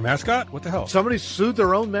sued their own mascot? What the hell? Somebody sued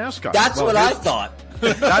their own mascot. That's what I thought.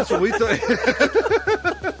 That's what we thought.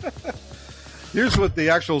 Here's what the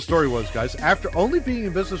actual story was, guys. After only being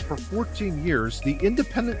in business for 14 years, the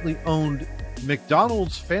independently owned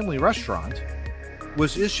McDonald's family restaurant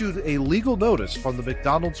was issued a legal notice from the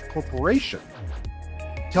McDonald's Corporation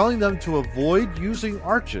telling them to avoid using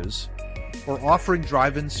arches or offering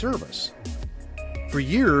drive-in service. For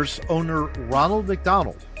years, owner Ronald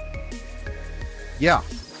McDonald,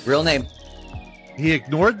 Real name. he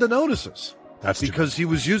ignored the notices. That's because he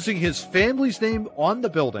was using his family's name on the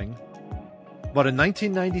building. But in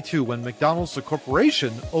 1992, when McDonald's, the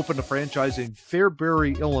corporation, opened a franchise in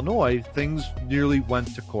Fairbury, Illinois, things nearly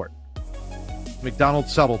went to court.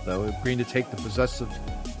 McDonald's settled, though, agreeing to take the possessive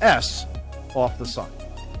S off the sign.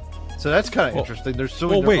 So that's kind of interesting. They're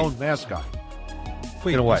suing their own mascot.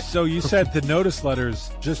 Wait, in a way. So you said the notice letters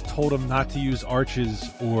just told him not to use arches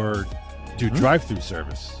or do drive-through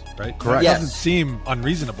service, right? Correct. That Yes. doesn't seem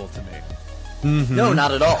unreasonable to me. No,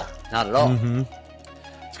 not at all. Not at all.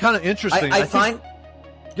 It's kind of interesting. I find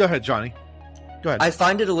Go ahead, Johnny. Go ahead. I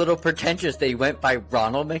find it a little pretentious that he went by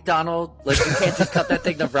Ronald McDonald. Like, you can't just cut that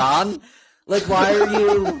thing to Ron. Like, why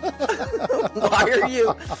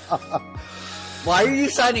are you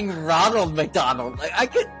signing Ronald McDonald? Like, I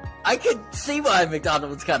could see why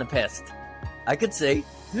McDonald was kind of pissed. I could see.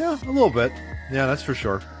 Yeah, a little bit. Yeah, that's for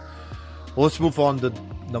sure. Well, let's move on to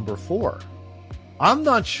number 4. I'm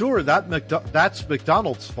not sure that's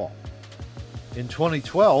McDonald's fault. In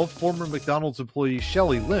 2012, former McDonald's employee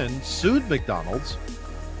Shelley Lynn sued McDonald's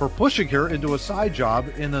for pushing her into a side job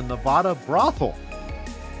in a Nevada brothel.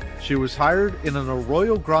 She was hired in an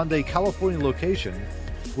Arroyo Grande, California location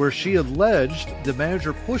where she alleged the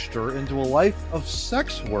manager pushed her into a life of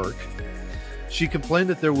sex work. She complained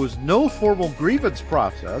that there was no formal grievance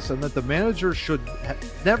process and that the manager should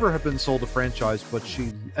never have been sold a franchise, but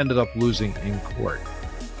she ended up losing in court.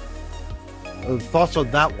 Thoughts on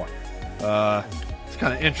that one? It's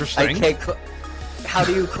kind of interesting. How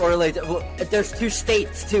do you correlate? Well, there's 2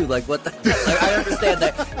 states too. Like, what the? Like, I understand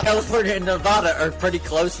that California and Nevada are pretty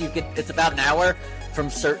close. It's about an hour from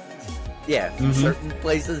certain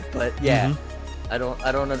places. But I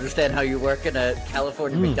don't understand how you work in a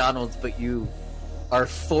California McDonald's, but you are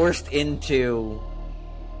forced into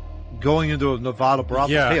going into a Nevada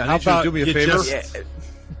brothel. Yeah, hey, I need you to do me a favor.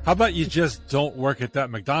 How about you just don't work at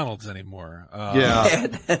that McDonald's anymore?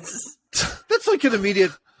 That's like an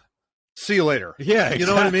immediate see you later. Yeah, exactly. You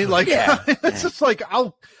know what I mean? Like, it's just like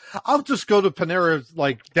I'll just go to Panera,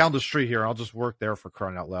 like down the street here. I'll just work there, for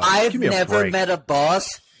crying out loud. I've never met a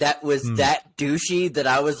boss that was that douchey that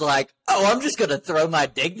I was like, oh, I'm just gonna throw my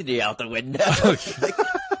dignity out the window. It's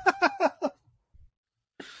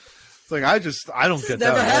like I don't get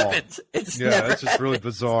that. Never at all. happened. It's that's just really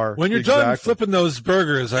bizarre. When you're done flipping those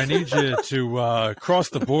burgers, I need you to cross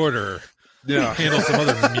the border. Yeah, handle some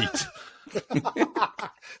other meat.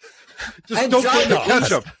 Just don't bring the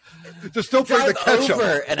ketchup. Just don't bring the ketchup.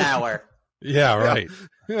 Over an hour. Yeah, right.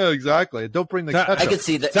 Yeah, exactly. Don't bring the ketchup. I can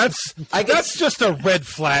see that. That's just a red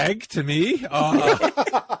flag to me. I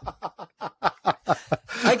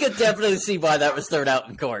could definitely see why that was thrown out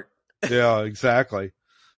in court. Yeah, exactly.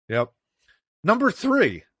 Yep. Number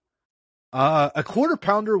 3, a quarter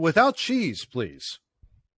pounder without cheese, please.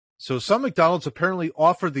 So some McDonald's apparently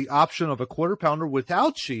offered the option of a quarter pounder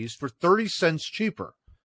without cheese for 30 cents cheaper.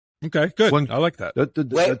 Okay, good. I like that.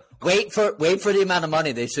 Wait for the amount of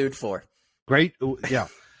money they sued for. Great. Yeah.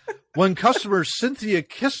 When customers Cynthia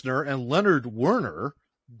Kistner and Leonard Werner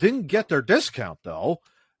didn't get their discount, though,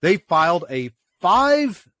 they filed a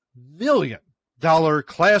 $5 million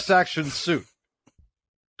class action suit.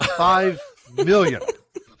 $5 million.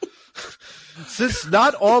 Since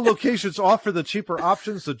not all locations offer the cheaper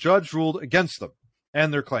options, the judge ruled against them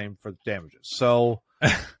and their claim for damages. So,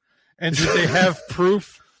 and did they have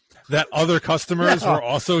proof that other customers were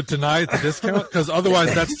also denied the discount? Because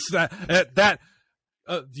otherwise,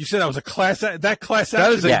 you said that was a class action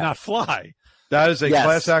did not fly. That is a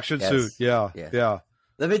class action suit. Yeah.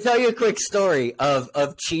 Let me tell you a quick story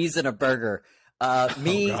of cheese in a burger.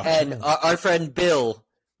 And our friend Bill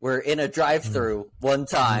were in a drive-thru one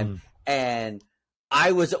time, and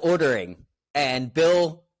I was ordering, and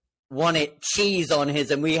Bill wanted cheese on his,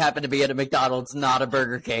 and we happened to be at a McDonald's, not a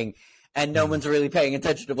Burger King, and no one's really paying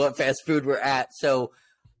attention to what fast food we're at. So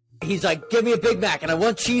he's like, give me a Big Mac, and I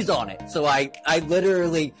want cheese on it. So I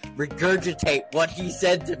literally regurgitate what he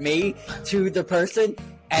said to me to the person,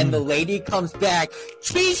 and the lady comes back,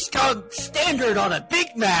 cheese comes standard on a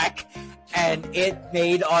Big Mac, and it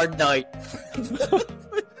made our night.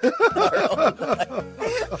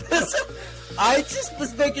 I just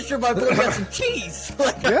was making sure my boy got some cheese.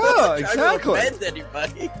 Exactly. Offend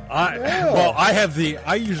anybody.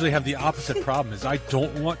 I usually have the opposite problem. Is I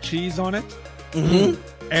don't want cheese on it. Mm-hmm.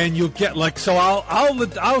 And you'll get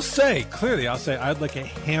I'll say clearly I'd like a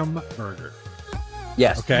hamburger.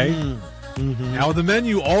 Yes. Okay. Mm-hmm. Now the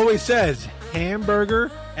menu always says hamburger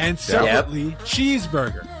and separately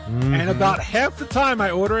cheeseburger. Mm-hmm. And about half the time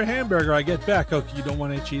I order a hamburger, I get back, oh, you don't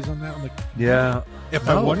want any cheese on that? I'm like, if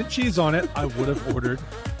I wanted cheese on it, I would have ordered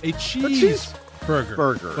a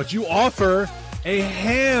cheeseburger. But you offer a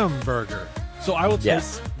hamburger. So I will take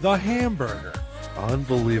the hamburger.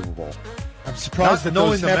 Unbelievable. I'm surprised that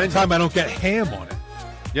half the time I don't get ham on it.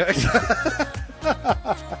 Yeah.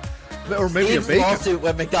 Or maybe Steve's a bacon lawsuit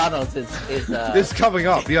with McDonald's is coming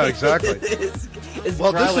up. Yeah, exactly. is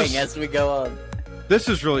growing as we go on. This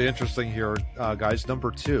is really interesting here, guys.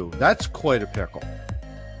 Number 2. That's quite a pickle.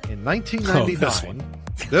 In 1999,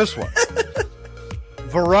 this one.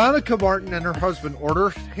 Veronica Martin and her husband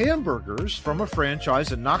ordered hamburgers from a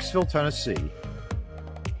franchise in Knoxville, Tennessee.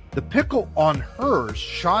 The pickle on hers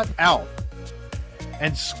shot out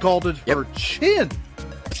and scalded her chin.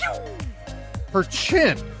 Her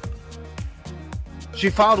chin. She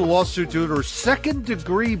filed a lawsuit due to her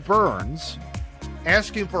second-degree burns,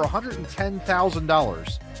 asking for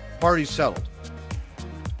 $110,000. Party settled.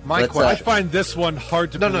 My question. I find this one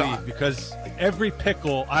hard to believe because every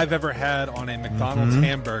pickle I've ever had on a McDonald's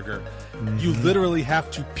hamburger, you literally have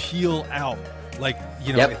to peel out. Like,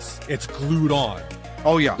 it's glued on.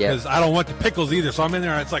 Oh, yeah. Because I don't want the pickles either. So I'm in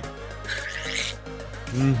there and it's like,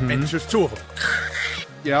 and there's 2 of them.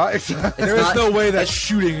 Yeah, exactly. There is no way that's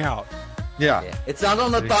shooting out. Yeah. It's not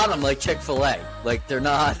on the bottom like Chick-fil-A. Like, they're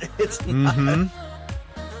not. It's not.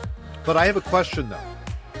 But I have a question, though.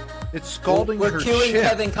 It's scalding her chin. We're queuing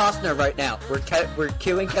Kevin Costner right now. We're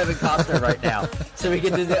queuing Kevin Costner right now. So we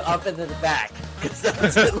can do the up and the back.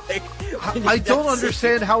 That's I don't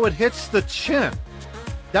understand how it hits the chin.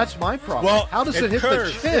 That's my problem. Well, how does it hit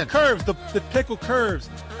curves. the chin? It curves. The pickle curves.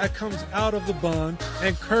 It comes out of the bun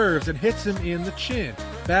and curves and hits him in the chin.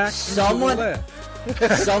 Back to the left.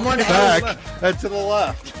 Someone back else, and to the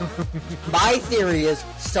left. My theory is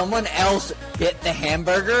someone else bit the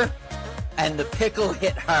hamburger, and the pickle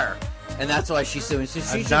hit her, and that's why she's suing. So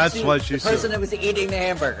that's why she's the person that was eating the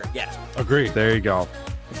hamburger. Yeah, agreed. There you go.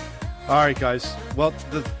 All right, guys. Well,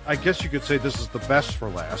 I guess you could say this is the best for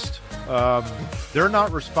last. They're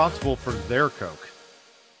not responsible for their Coke.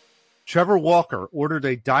 Trevor Walker ordered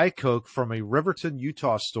a Diet Coke from a Riverton,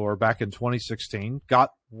 Utah store back in 2016. Got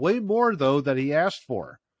way more, though, than he asked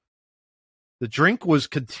for. The drink was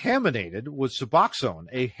contaminated with Suboxone,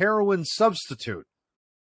 a heroin substitute.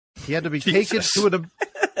 He had to be taken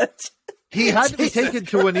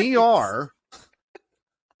to an ER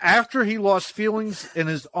after he lost feelings in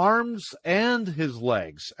his arms and his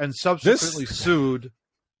legs and subsequently sued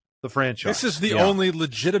the franchise. This is the only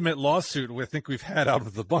legitimate lawsuit I think we've had out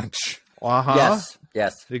of the bunch. Yes.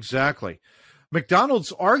 Exactly.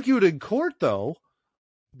 McDonald's argued in court, though,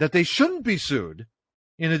 that they shouldn't be sued,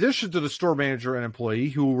 in addition to the store manager and employee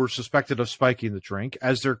who were suspected of spiking the drink,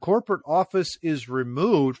 as their corporate office is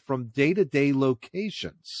removed from day-to-day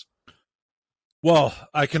locations. Well,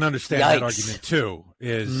 I can understand that Yikes. argument too.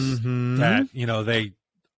 Is Mhm. that they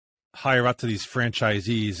hire out to these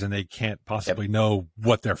franchisees and they can't possibly know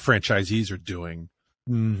what their franchisees are doing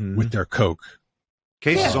Mm-hmm. with their Coke.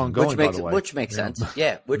 Case is ongoing, which makes by the way. which makes sense.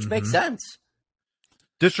 Yeah, which makes Mhm. sense.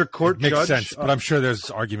 District Court It makes judge. sense, but I'm sure there's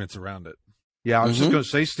arguments around it. Yeah, I was just Mhm. going to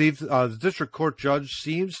say, Steve, the district court judge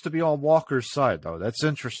seems to be on Walker's side, though. That's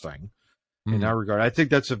interesting in that regard. I think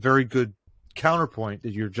that's a very good counterpoint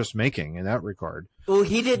that you're just making in that regard. Well,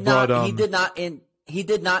 he did not. But, He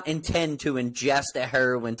did not intend to ingest a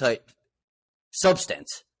heroin type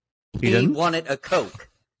substance. He didn't? wanted a Coke.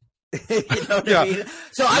 You know what Yeah. I mean?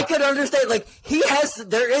 So I could understand. Like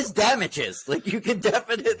there is damages. Like you can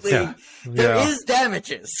definitely. Yeah. There Yeah. is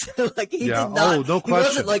damages. Like he Yeah. did not. Oh, no He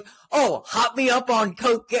wasn't question. like, oh, hop me up on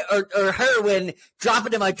Coke or heroin, drop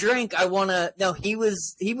it in my drink. I want to. No, he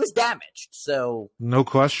was damaged. So No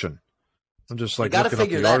question. I'm just like gotta looking up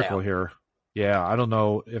figure the that article out. here. Yeah, I don't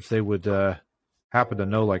know if they would happen to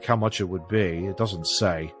know like how much it would be. It doesn't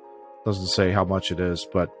say. Doesn't say how much it is,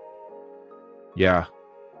 but yeah,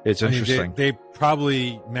 it's I mean, interesting. they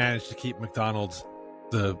probably managed to keep McDonald's,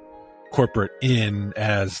 the corporate, in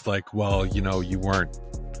as like, well, you weren't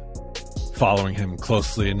following him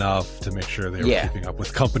closely enough to make sure they were Yeah. keeping up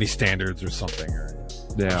with company standards or something.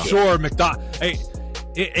 Yeah. Sure,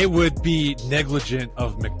 it would be negligent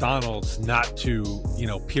of McDonald's not to,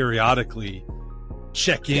 periodically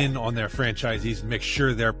check in on their franchisees and make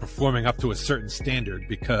sure they're performing up to a certain standard,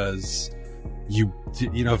 because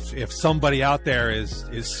if somebody out there is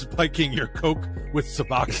spiking your Coke with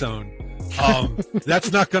Suboxone,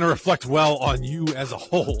 that's not going to reflect well on you as a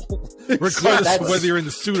whole, regardless of whether you're in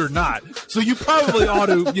the suit or not. So you probably ought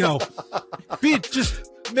to, be just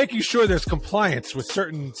making sure there's compliance with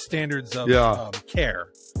certain standards of care.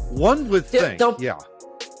 One would think, They'll- yeah.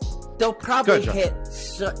 they'll probably Go ahead,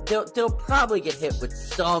 they'll probably get hit with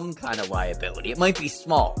some kind of liability. It might be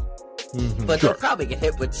small, but they'll probably get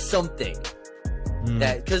hit with something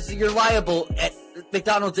that, because you're liable.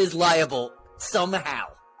 McDonald's is liable somehow.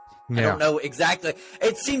 I Yeah. don't know exactly.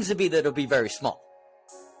 It seems to be that it'll be very small.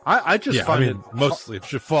 I just find it mostly it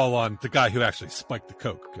should fall on the guy who actually spiked the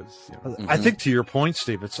Coke, because I think to your point,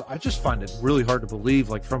 Steve, I just find it really hard to believe,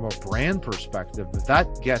 like from a brand perspective, that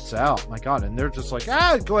gets out. My God, and they're just like,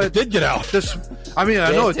 go ahead. it did get out. I mean,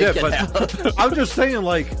 I know it did, get but I'm just saying,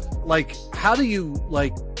 like, how do you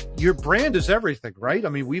your brand is everything, right? I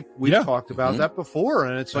mean, we've talked about that before,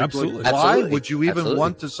 and it's like, Absolutely. why Absolutely. would you even Absolutely.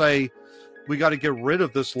 want to say we got to get rid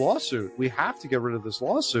of this lawsuit? We have to get rid of this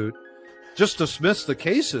lawsuit. Just dismiss the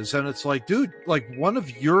cases, and it's like, dude, like one of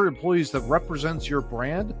your employees that represents your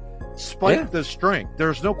brand spiked this drink.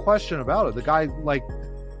 There's no question about it. The guy, like,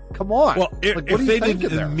 come on. Well, like, what if are you they thinking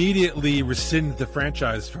didn't there? immediately rescind the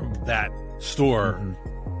franchise from that store,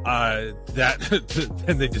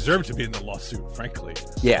 then they deserve to be in the lawsuit, frankly.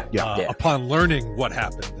 Yeah, Upon learning what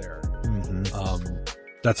happened there,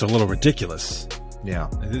 that's a little ridiculous. Yeah.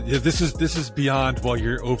 This is beyond, well,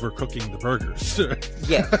 you're overcooking the burgers.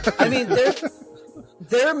 yeah. I mean,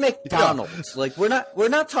 they're McDonald's. Like we're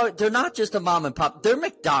not talking. They're not just a mom and pop. They're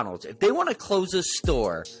McDonald's. If they want to close a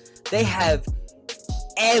store, they have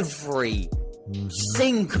every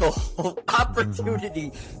single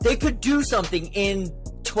opportunity. They could do something in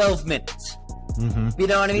 12 minutes. You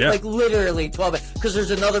know what I mean? Yeah. Like literally 12 minutes. Because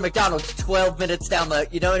there's another McDonald's 12 minutes down the.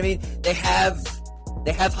 You know what I mean? They have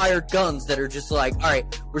hired guns that are just like, all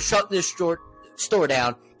right, we're shutting this store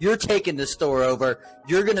down. You're taking the store over.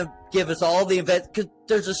 You're gonna give us all the events because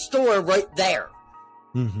there's a store right there.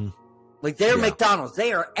 Like they're McDonald's.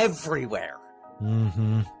 They are everywhere.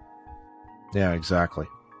 Yeah, exactly.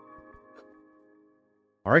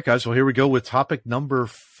 All right, guys. Well, here we go with topic number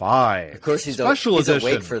 5. Of course, he's Special edition.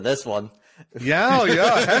 awake for this one. Yeah,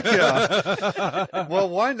 heck yeah. Well,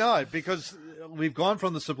 why not? Because we've gone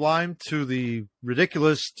from the sublime to the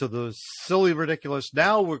ridiculous to the silly ridiculous.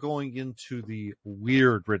 Now we're going into the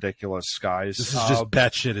weird ridiculous, guys. This is just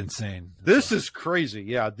batshit insane. This is crazy.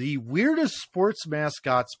 Yeah, the weirdest sports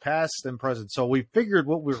mascots, past and present. So we figured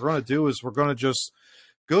what we're going to do is we're going to just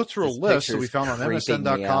go through This a list that we picture's found on creeping me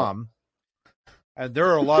MSN.com. And there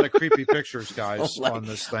are a lot of creepy pictures, guys, Like, on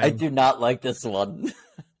this thing. I do not like this one.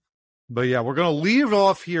 But yeah, we're going to leave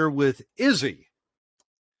off here with Izzy.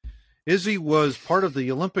 Izzy was part of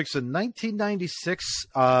the Olympics in 1996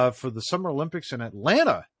 for the Summer Olympics in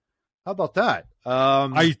Atlanta. How about that?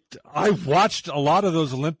 I watched a lot of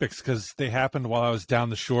those Olympics because they happened while I was down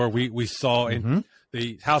the shore. We saw in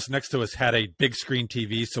the house next to us had a big screen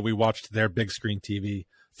TV, so we watched their big screen TV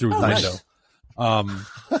through the window.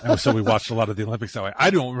 And so we watched a lot of the Olympics that way. I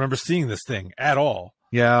don't remember seeing this thing at all.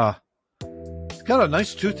 Yeah. It's got a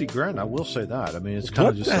nice toothy grin. I will say that. I mean, it's kind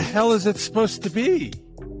What of just. the hell is it supposed to be?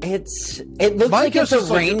 It looks My like it's guess a is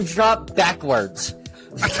like a- raindrop backwards.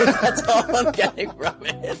 That's all I'm getting from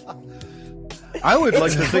it. I would like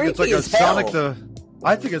It's to think it's like creepy a as hell. Sonic the.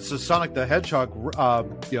 I think it's the Sonic the Hedgehog,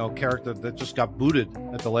 character that just got booted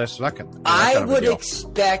at the last second. That I kind of a would deal.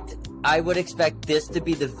 expect this to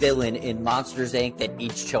be the villain in Monsters Inc. that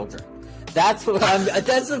eats children. That's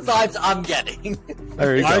that's the vibes I'm getting.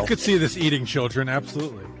 There you go. I could see this eating children,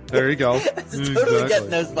 absolutely. There you go. Totally getting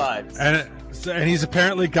those vibes. And he's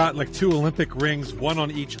apparently got like 2 Olympic rings, one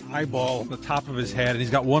on each eyeball on the top of his head, and he's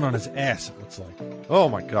got one on his ass, it looks like. Oh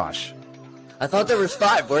my gosh. I thought there was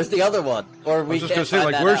 5. Where's the other one? Or I we was just can't gonna say, find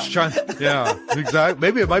like, that where's out. China? Yeah, exactly.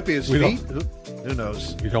 Maybe it might be his We feet. Who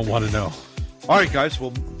knows? You don't want to know. All right, guys.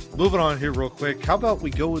 Well, moving on here real quick. How about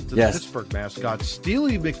we go with the Yes. Pittsburgh mascot,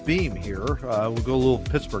 Steely McBeam here. We'll go a little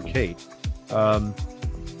Pittsburgh hate.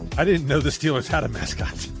 I didn't know the Steelers had a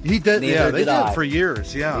mascot. He did. Neither Yeah, they did did I. it for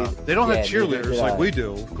years. Yeah, Neither- they don't have yeah, neither cheerleaders did like I. we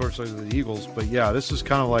do, of course, like the Eagles. But yeah, this is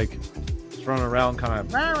kind of like just running around, kind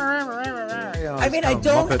of. I mean, I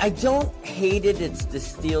don't hate it. It's the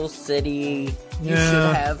Steel City. You Yeah.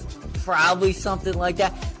 should have probably something like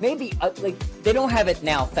that. Maybe like they don't have it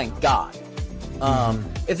now, thank God.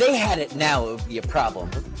 If they had it now, it would be a problem.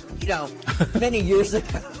 You know, many years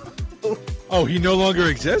ago, Oh, he no longer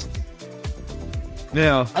exists?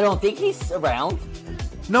 Yeah. I don't think he's around.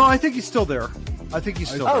 No, I think he's still there. I think he's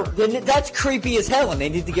still Oh, there. then that's creepy as hell, and they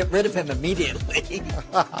need to get rid of him immediately.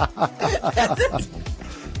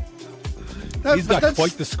 He's got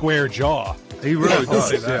quite the square jaw. He really Yeah,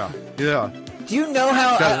 does. that. Yeah. Do you know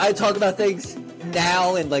how Got it. I talk about things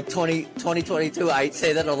now in like 2022? I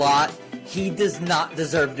say that a lot. He does not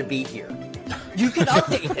deserve to be here. You can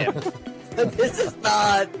update him. But this is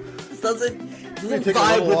not. This doesn't take a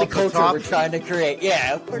vibe little with the off the culture top. we're trying to create.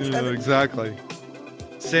 Yeah, we're Yeah, trying to, exactly.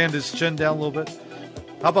 Sand his chin down a little bit.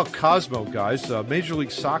 How about Cosmo, guys? Major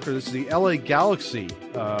League Soccer. This is the LA Galaxy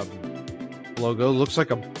logo. Looks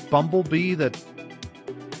like a bumblebee that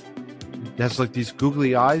has like these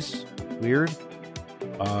googly eyes. Weird.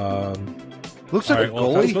 Looks like All a right,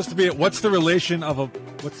 well, if that's goalie. supposed to be what's the relation of a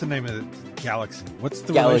what's the name of it? Galaxy. What's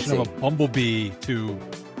the Galaxy. relation of a bumblebee to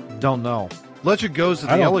Don't know. Legend goes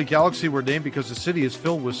that I the don't- LA Galaxy were named because the city is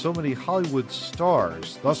filled with so many Hollywood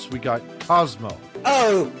stars. Thus, we got Cosmo.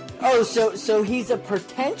 so he's a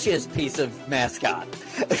pretentious piece of mascot.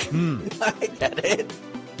 I get it.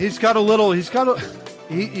 He's got a little. He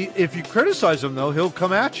if you criticize him though, he'll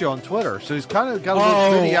come at you on Twitter. So he's kind of got a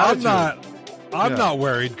little gritty attitude. I'm Yeah. not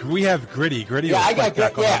worried. We have Gritty. Gritty Yeah, will I fight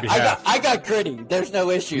got back on our behalf. I got gritty. There's no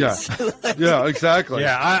issues. Yeah. Yeah, exactly.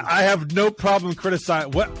 Yeah, I have no problem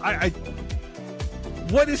criticizing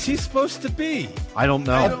what is he supposed to be? I don't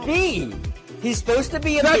know. A bee. He's supposed to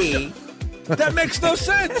be a That's- bee. That makes no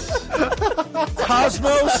sense.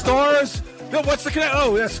 Cosmo, stars. No, what's the connection?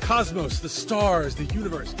 Oh, that's Cosmos, the stars, the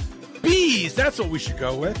universe. Bees. That's what we should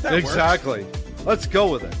go with. That works. Exactly. Let's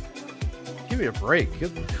go with it. Give me a break.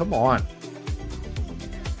 Come on.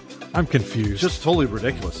 I'm confused. Just totally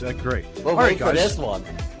ridiculous. That's great. We'll All wait right, for guys. this one.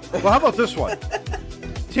 Well, how about this one?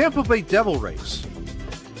 Tampa Bay Devil Rays.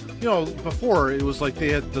 You know, before it was like they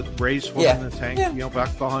had the Rays swimming Yeah. in the tank, Yeah. you know,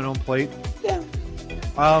 back behind home plate. Yeah.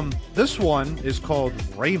 This one is called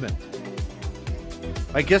Raymond.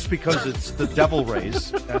 I guess because it's the Devil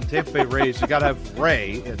Rays and Tampa Bay Rays, you got to have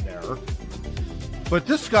Ray in there. But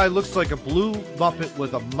this guy looks like a blue Muppet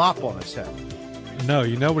with a mop on his head. No,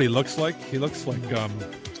 you know what he looks like? He looks like the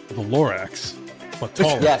Lorax, but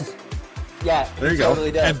taller. Yes. Yeah. There he you go.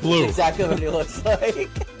 totally does. And blue. That's exactly what he looks like.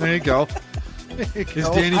 There you go. There you Is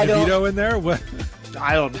go. Danny I don't- DeVito in there? What?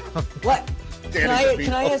 I don't know. What? Can Danny I DeVito.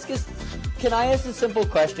 can I ask a simple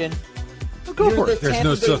question? Go You're for the it. There's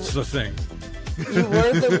no Tampa Bay- such thing.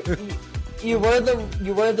 You were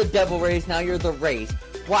the Devil Rays. Now you're the Rays.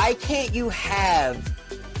 Why can't you have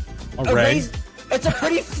A Ray? Rays? It's a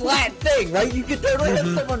pretty flat thing, right? You could totally have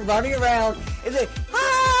someone running around and say,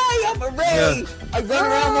 "Hi, I'm a Ray." Yeah. I run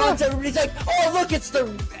around once, everybody's like, "Oh, look, it's the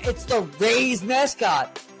Rays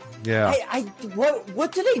mascot." Yeah.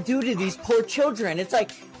 What do they do to these poor children? It's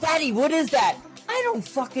like, Daddy, what is that? I don't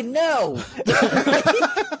fucking know.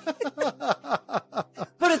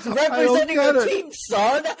 But it's representing get your it. team,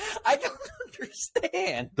 son. I don't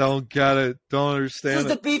understand. Don't get it. Don't This is understand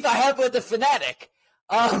the it. beef I have with the Fanatic.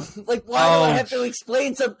 Like, why do I have to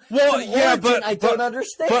explain some? Well, some yeah, origin but- I don't but-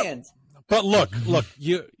 understand. But look,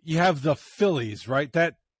 you have the Phillies, right?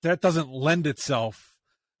 That doesn't lend itself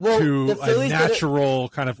Well, to the a Phillies did it- natural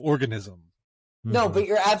kind of organism. No, but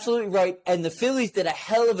you're absolutely right. And the Phillies did a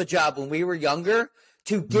hell of a job when we were younger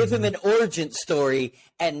to give him an origin story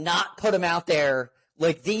and not put him out there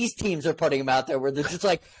like these teams are putting him out there, where they're just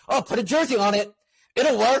like, oh, put a jersey on it.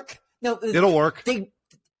 It'll work. No, it'll work.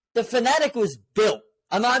 The Fanatic was built.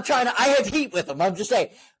 I'm not trying to – I have heat with them. I'm just saying.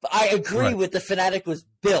 But I agree with the Fanatic was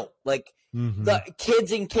built. Like, the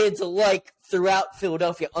kids alike throughout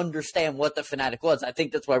Philadelphia understand what the Fanatic was. I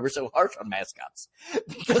think that's why we're so harsh on mascots.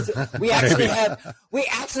 Because we actually have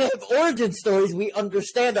origin stories. We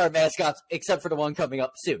understand our mascots, except for the one coming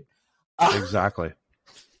up soon. Exactly.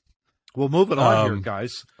 Well, moving on here,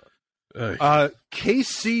 guys.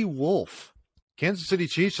 KC Wolf. Kansas City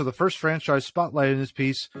Chiefs are the first franchise spotlight in this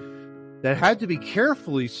piece that had to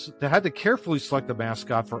carefully select a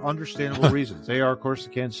mascot for understandable reasons. They are, of course, the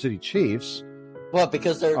Kansas City Chiefs. What,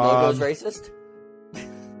 because their logo is racist?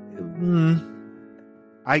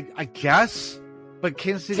 I guess, but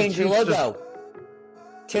Kansas City Change Chiefs your logo.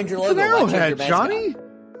 Change your logo. It's an arrowhead, Johnny.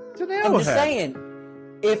 It's an arrowhead. I'm just saying,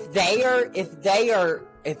 if they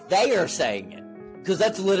are saying it, because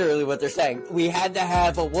that's literally what they're saying. We had to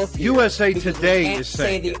have a wolf here. USA Today is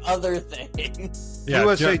saying saying the other thing. Yeah,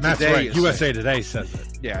 USA that's Today. right. USA Today says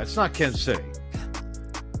it. Yeah, it's not Kansas City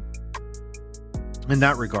in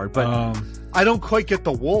that regard, but I don't quite get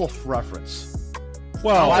the wolf reference.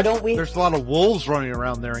 Well, why don't we? There's a lot of wolves running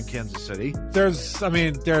around there in Kansas City. There's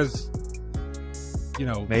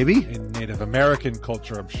maybe in Native American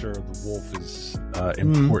culture, I'm sure the wolf is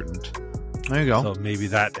important. There you go. So maybe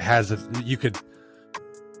that has you could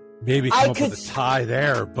maybe come up with a tie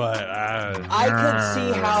there, but I could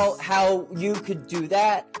see how you could do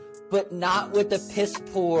that, but not with the piss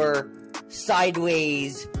poor,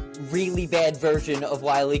 sideways, really bad version of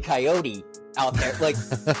Wile E. Coyote out there. Like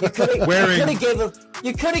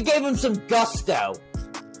you could have gave him some gusto.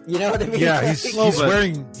 You know what I mean? Yeah,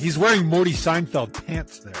 he's wearing Morty Seinfeld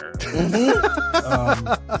pants there.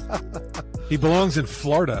 He belongs in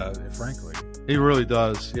Florida, frankly. He really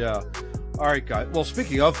does. Yeah. All right, guys. Well,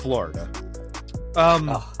 speaking of Florida,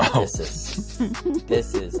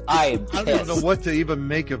 this is. I am pissed. I don't even know what to even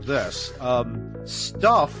make of this.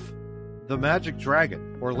 Stuff the Magic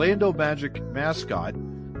Dragon, Orlando Magic mascot.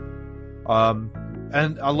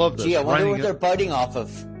 And I love this. Gee, I wonder what they're biting off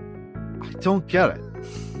of. I don't get it.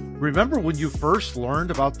 Remember when you first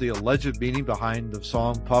learned about the alleged meaning behind the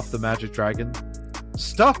song Puff the Magic Dragon?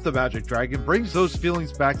 Stuff the Magic Dragon brings those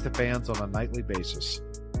feelings back to fans on a nightly basis.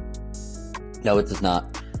 No, it does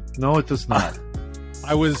not. No, it does not.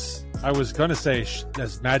 I was gonna say,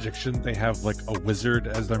 as Magic, shouldn't they have like a wizard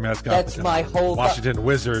as their mascot? That's my whole Washington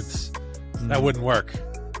Wizards. That wouldn't work.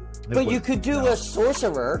 But you could do a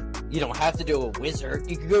sorcerer. You don't have to do a wizard.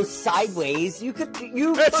 You could go sideways.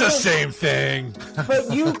 It's the same thing.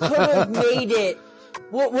 But you could have made it.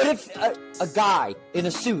 What if a guy in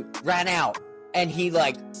a suit ran out and he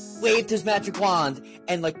like waved his magic wand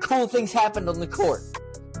and like cool things happened on the court?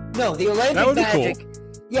 No, the Orlando Magic. Cool.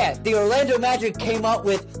 Yeah, the Orlando Magic came up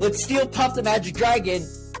with, let's steal Puff the Magic Dragon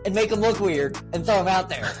and make him look weird and throw him out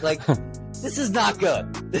there. Like, this is not good.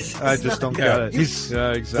 I just don't get it.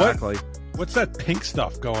 Exactly. What's that pink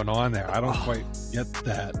stuff going on there? I don't quite get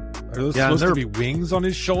that. Are those supposed to be wings on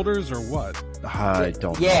his shoulders or what? I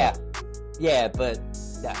don't know. Yeah, but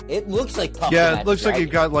it looks like Puff the Magic Dragon. It looks like you've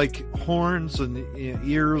got like horns and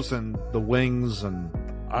ears and the wings and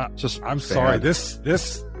just. I'm sorry.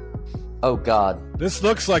 This. Oh God! This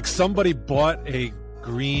looks like somebody bought a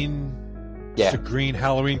green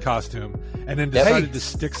Halloween costume and then decided to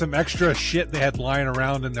stick some extra shit they had lying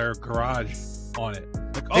around in their garage on it.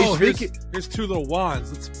 Like, here's two little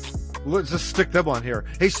wands. Let's just stick them on here.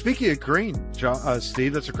 Hey, speaking of green,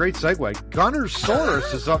 Steve, that's a great segue.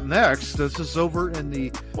 Gunnersaurus is up next. This is over in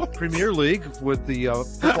the Premier League with the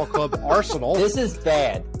football club Arsenal. This is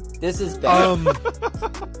bad. There's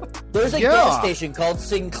a gas station called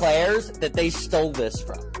Sinclair's that they stole this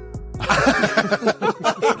from.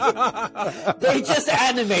 They just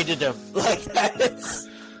animated him like that.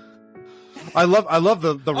 I love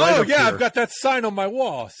the write-up. Oh yeah, here. I've got that sign on my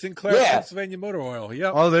wall. Sinclair Pennsylvania Motor Oil.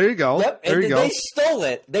 Yep. Oh, there you go. Yep. There you go. They stole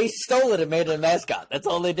it. They stole it and made it a mascot. That's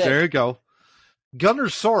all they did. There you go.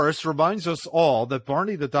 Gunnersaurus reminds us all that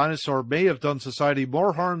Barney the dinosaur may have done society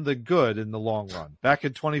more harm than good in the long run. Back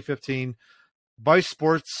in 2015, Vice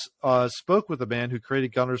Sports spoke with a man who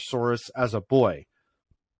created Gunnersaurus as a boy.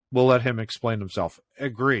 We'll let him explain himself.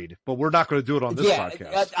 Agreed, but we're not going to do it on this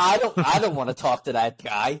podcast. I don't want to talk to that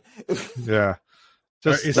guy. Yeah.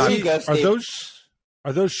 Are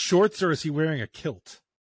those shorts or is he wearing a kilt?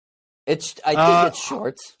 I think it's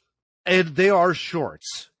shorts. And they are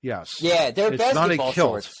shorts, yes. Yeah, they're basketball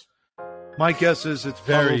shorts. My guess is it's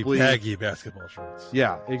very probably baggy basketball shorts.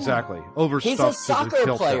 Yeah, exactly. Overstuffed. He's a soccer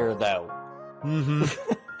player, though. Mm-hmm.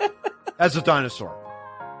 As a dinosaur.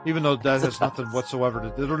 Even though that has nothing whatsoever to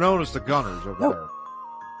do. They're known as the Gunners over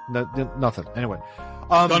there. Nothing. Anyway.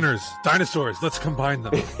 Gunners, dinosaurs, let's combine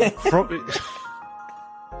them.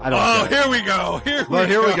 I don't here we go. Here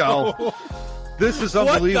we go. This is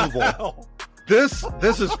unbelievable. This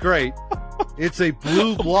is great. It's a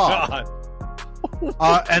blue blob.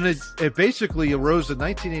 And it basically arose in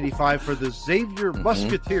 1985 for the Xavier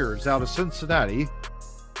Musketeers out of Cincinnati.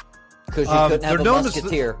 Because you couldn't have a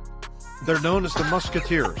musketeer. They're known as the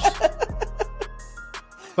Musketeers.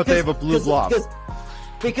 But they have a blue blob.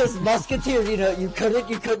 Because musketeers, you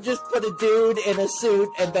couldn't just put a dude in a suit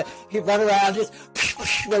and he'd run around just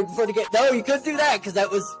right before the game. No, you couldn't do that because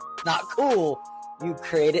that was not cool. You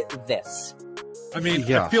created this. I mean,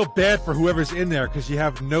 I feel bad for whoever's in there because you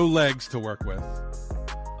have no legs to work with.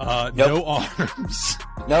 No arms.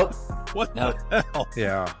 Nope. What the hell?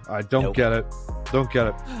 Yeah, I don't get it. Don't get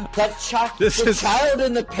it. That child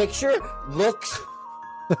in the picture looks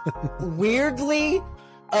weirdly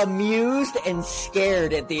amused and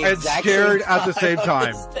scared at the exact same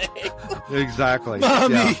time. Exactly.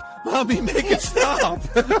 Mommy, make it stop.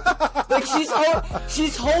 Like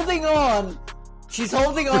she's holding on. She's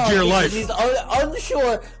holding on. For dear life. She's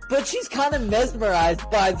unsure, but she's kind of mesmerized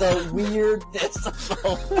by the weirdness of the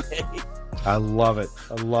whole thing. I love it.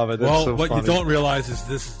 That's well, what funny. you don't realize is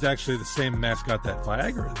this is actually the same mascot that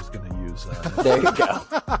Viagra is going to use. There you go.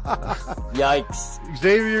 Yikes.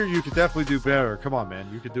 Xavier, you could definitely do better. Come on, man.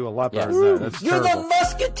 You could do a lot better than that. That's You're terrible. the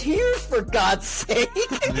Musketeers, for God's sake.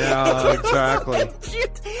 Yeah, exactly.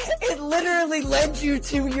 It literally led you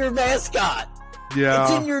to your mascot. Yeah.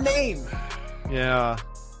 It's in your name. Yeah.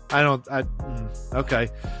 Okay.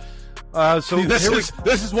 So See,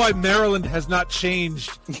 this is why Maryland has not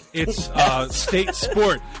changed its state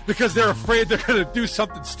sport, because they're afraid they're going to do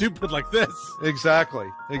something stupid like this. Exactly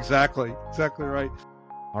right.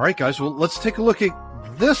 All right, guys. Well, let's take a look at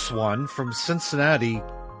this one from Cincinnati.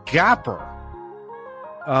 Gapper.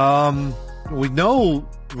 We know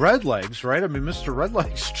Redlegs, right? I mean, Mr.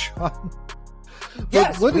 Redlegs, John.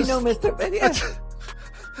 Yes, we know Mr. Yes.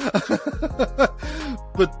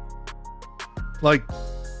 But, like,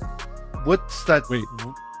 what's that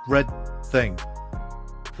red thing?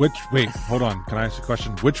 Wait, hold on. Can I ask a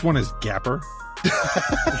question? Which one is Gapper?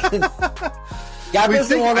 Gapper's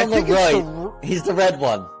the one on the right. He's the red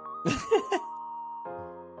one.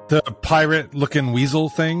 The pirate-looking weasel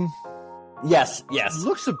thing? Yes.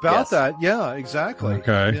 Looks about that. Yeah, exactly.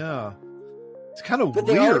 Okay. Yeah. It's kind of but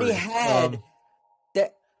weird. They already had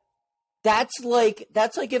that. That's like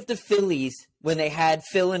if the Phillies, when they had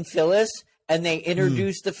Phil and Phyllis and they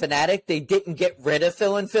introduced the Fanatic, they didn't get rid of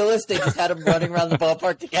Phil and Phyllis. They just had them running around the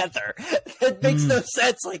ballpark together. It makes no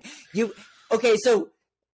sense. Like so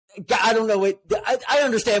I don't know what I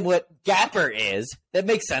understand what Gapper is. That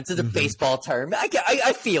makes sense. It's a baseball term.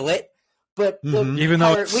 I feel it. But even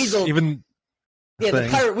though the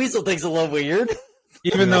pirate weasel thing's a little weird.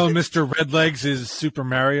 Even though Mr. Redlegs is Super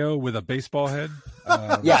Mario with a baseball head.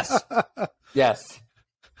 Yes.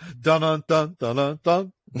 Dun dun dun dun dun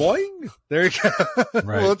dun. Boing. There you go. Right.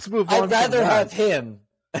 Well, let's move on. I'd rather have him.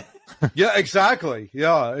 Yeah, exactly.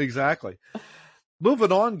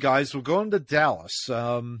 Moving on, guys. We're going to Dallas.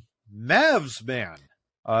 Mavs Man.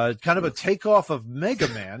 Kind of a takeoff of Mega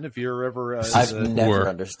Man, if you're ever. I've never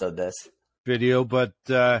understood this video, but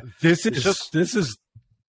this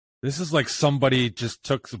is like somebody just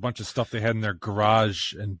took a bunch of stuff they had in their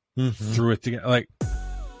garage and threw it together. Like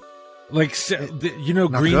Green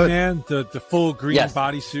good. Man, the full green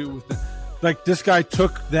bodysuit with this guy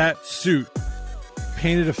took that suit,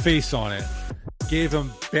 painted a face on it, gave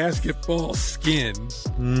him basketball skin,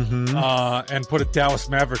 and put a Dallas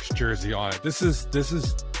Mavericks jersey on it. This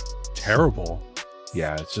is terrible.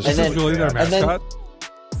 Yeah, it's just this is really their mascot.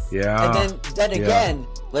 And then again,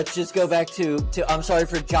 let's just go back to I'm sorry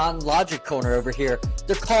for John Logic Corner over here.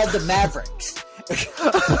 They're called the Mavericks.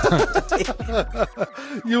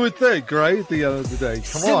 You would think, right? The end of the day.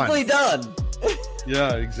 Come on. Simply done.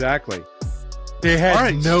 Yeah, exactly. They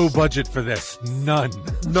had no budget for this. None.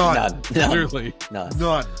 Clearly. None.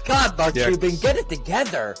 God, Mark Cuban, get it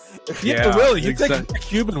together. Yeah, really. You'd think Mark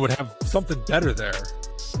Cuban would have something better there.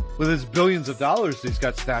 With his billions of dollars he's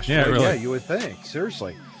got stashed away. Really. Yeah, you would think.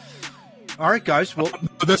 Seriously. All right, guys. Well,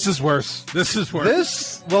 this is worse. This is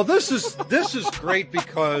great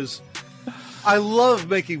because I love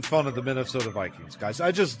making fun of the Minnesota Vikings, guys.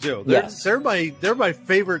 I just do. They're my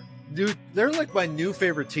favorite. They're like my new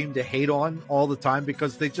favorite team to hate on all the time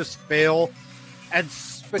because they just fail and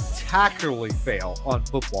spectacularly fail on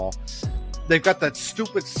football. they've got that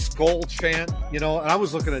stupid skull chant, and I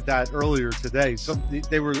was looking at that earlier today.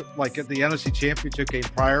 They were like at the NFC Championship game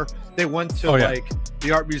prior. They went to like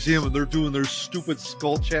the art museum and they're doing their stupid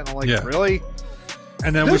skull chant. I'm like, really?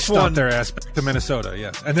 And then we stopped their ass back to Minnesota,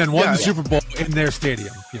 yes. And then won the Super Bowl in their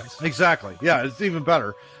stadium, yes. Exactly. Yeah, it's even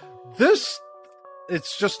better.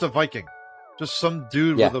 It's just a Viking. Just some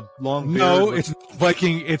dude with a long beard. No, it's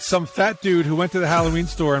Viking. It's some fat dude who went to the Halloween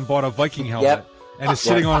store and bought a Viking helmet and is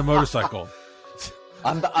sitting on a motorcycle.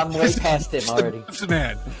 I'm way past him already. Mavs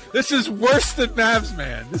man. This is worse than Mavs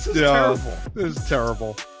man. This is terrible. This is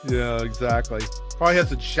terrible. Yeah, exactly. Probably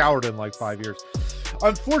hasn't showered in like 5 years.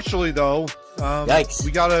 Unfortunately, though,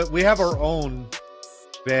 yikes. We have our own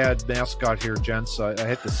bad mascot here, gents. I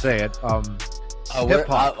hate to say it. I'm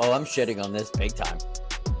shitting on this big time.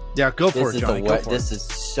 Yeah, go for it, Johnny. This is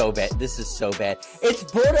so bad. This is so bad.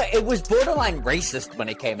 It was borderline racist when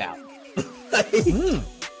it came out. You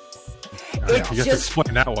have to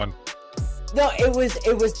explain that one. No, it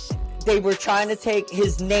was. They were trying to take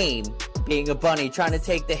his name, being a bunny, trying to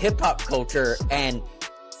take the hip hop culture and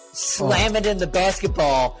slam it in the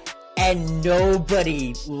basketball, and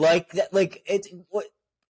nobody liked that. Like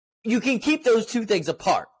you can keep those two things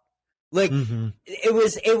apart. Like it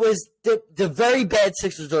was the very bad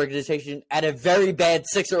Sixers organization at a very bad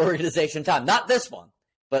Sixer organization time. Not this one,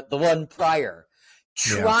 but the one prior.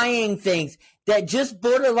 Trying things that just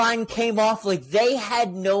borderline came off like they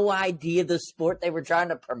had no idea the sport they were trying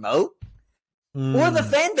to promote or the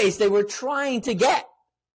fan base they were trying to get.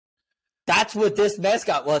 That's what this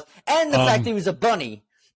mascot was. And the fact he was a bunny.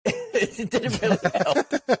 It didn't really help.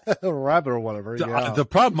 A rabbit or whatever. The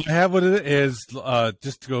problem I have with it is,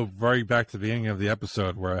 just to go right back to the beginning of the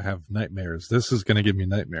episode where I have nightmares. This is going to give me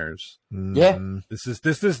nightmares. Yeah.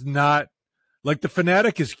 This is not like the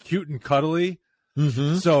Fanatic is cute and cuddly.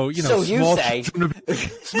 So small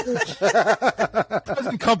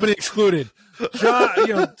present company excluded.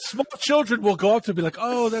 Small children will go up to be like,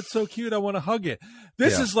 "Oh, that's so cute! I want to hug it."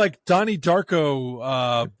 This is like Donnie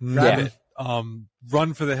Darko, rabbit,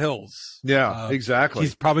 Run for the Hills. Yeah, exactly.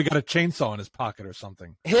 He's probably got a chainsaw in his pocket or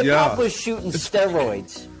something. Hip hop was shooting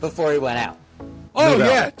steroids before he went out. Oh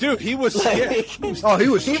yeah, dude, he was. He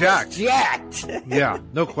was jacked. Yeah,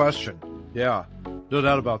 no question. Yeah. No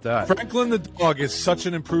doubt about that. Franklin the dog is such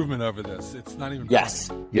an improvement over this. It's not even. Yes.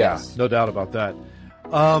 Funny. Yes. No doubt about that.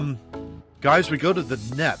 Guys, we go to the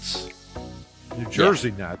Nets, New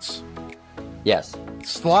Jersey Nets. Yes.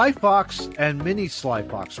 Sly Fox and Mini Sly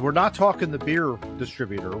Fox. We're not talking the beer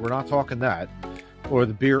distributor. We're not talking that, or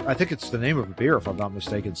the beer. I think it's the name of a beer, if I'm not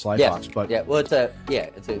mistaken. Sly Fox. But well, it's a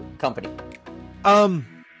company.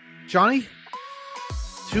 Johnny,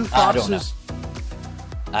 two foxes.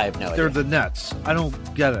 I have no idea. They're the Nets. I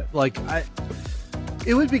don't get it.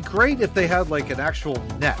 It would be great if they had like an actual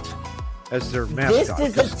net as their mascot.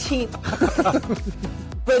 This is a team.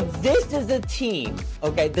 But this is a team.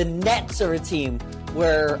 Okay, the Nets are a team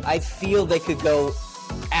where I feel they could go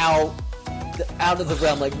out of the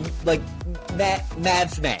realm like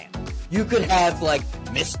Mavs man. You could have like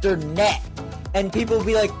Mr. Net, and people would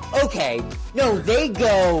be like, okay, no, they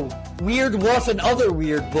go Weird Wolf and other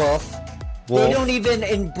Weird Wolf. They don't even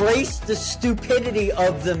embrace the stupidity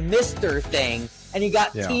of the Mr. thing. And you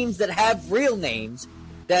got teams that have real names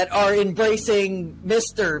that are embracing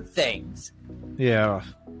Mr. things. Yeah.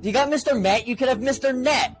 You got Mr. Met, you could have Mr.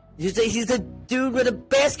 Net. He's a dude with a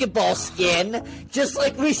basketball skin, just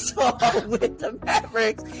like we saw with the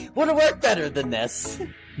Mavericks. Would have worked better than this.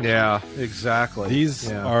 Yeah, exactly.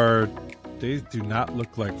 They do not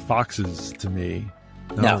look like foxes to me.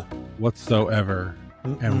 No. Whatsoever.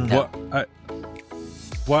 And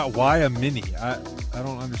why a mini? I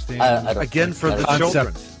don't understand. I don't Again, for the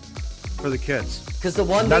children, for the kids. Because the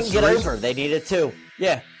one didn't get over. They needed two.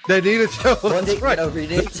 Yeah. They needed two. One didn't get over. You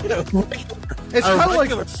needed two. It's kind of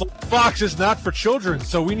like fox is not for children,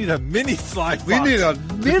 so we need a mini Sly Fox. We need a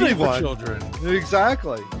mini one for children.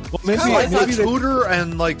 Exactly. Well, maybe Hooter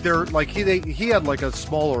and like they're like he had like a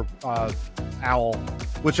smaller owl,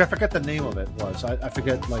 which I forget the name of it was. I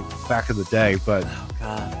forget like back in the day, but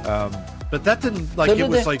but that didn't like it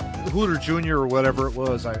was like Hooter Jr. or whatever it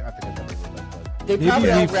was. I forget the name of it. They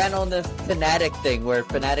probably all ran on the Fanatic thing where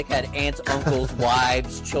Fanatic had aunts, uncles,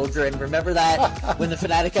 wives, children. Remember that? When the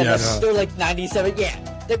Fanatic had they were like 97. Yeah.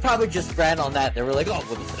 They probably just ran on that. They were like, oh,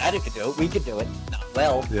 well, the Fanatic could do it. We could do it. Not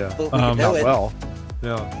well. Yeah. But we could do it. Well.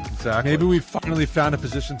 Yeah, exactly. Maybe we finally found a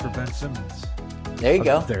position for Ben Simmons. There you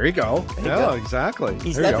go. There you go. Yeah, exactly.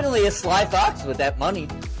 He's definitely a Sly Fox with that money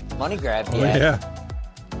grab.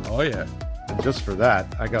 Oh, yeah. And just for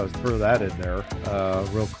that, I got to throw that in there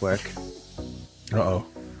real quick. Uh-oh.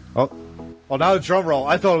 Oh, not a drum roll.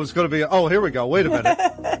 I thought it was going to be. Oh, here we go. Wait a minute.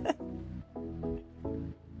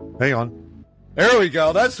 Hang on. There we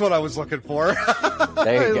go. That's what I was looking for.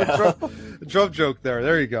 There you go. Drum joke there.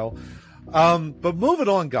 There you go. But moving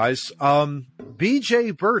on, guys.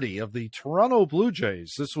 BJ Birdie of the Toronto Blue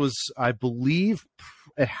Jays. This was, I believe,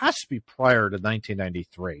 it has to be prior to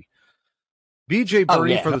 1993. BJ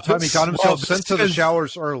Birdie, for the time he got himself sent to the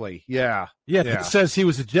showers early. Yeah. It says he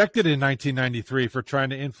was ejected in 1993 for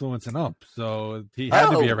trying to influence an ump. So he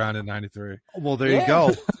had to be around in 93. Well, there you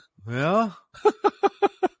go. Yeah.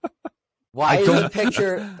 Why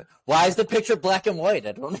is the picture black and white?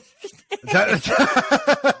 I don't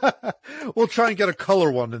understand. We'll try and get a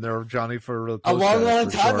color one in there, Johnny, for a long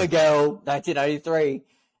time ago, 1993.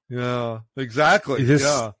 Yeah, exactly.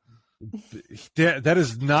 That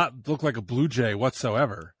does not look like a Blue Jay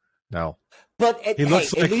whatsoever. No. But at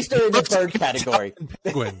least they're in the bird category.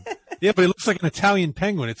 Penguin. Yeah, but he looks like an Italian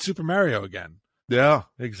penguin. It's Super Mario again. Yeah,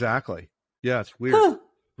 exactly. Yeah, it's weird.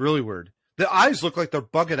 Really weird. The eyes look like they're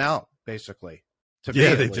bugging out, basically.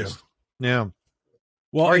 Yeah, they do. Yeah.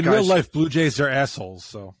 Well, in real life, Blue Jays are assholes,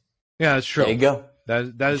 so. Yeah, that's true. There you go.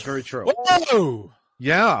 That is very true. Whoa!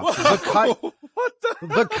 Yeah. Whoa!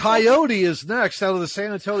 The Coyote is next out of the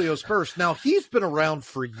San Antonio Spurs. Now, he's been around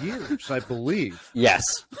for years, I believe.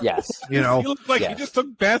 Yes. You know, he looked like he just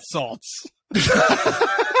took bath salts.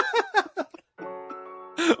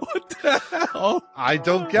 What the hell? I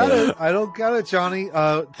don't get it, Johnny.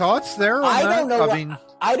 Thoughts there? I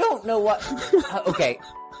don't know what. Okay,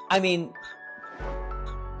 I mean,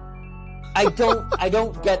 I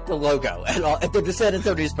don't get the logo at all. The San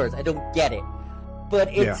Antonio Spurs, I don't get it. But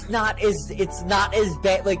it's not as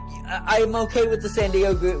bad. Like, I'm okay with the San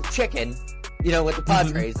Diego Chicken, with the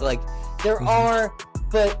Padres. Mm-hmm. Like, there are,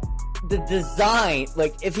 but the design,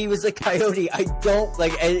 like, if he was a Coyote, I don't,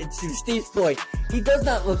 like, to Steve's point, he does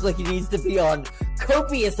not look like he needs to be on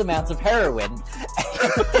copious amounts of heroin.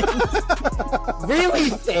 Really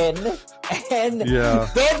thin and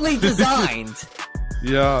badly designed.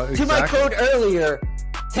 Yeah, exactly. To my quote earlier,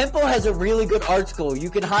 Temple has a really good art school. You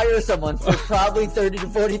can hire someone for probably $30,000 to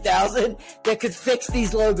 $40,000 that could fix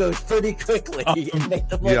these logos pretty quickly and make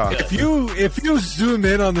them look good. If you zoom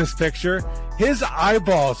in on this picture, his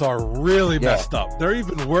eyeballs are really messed up. They're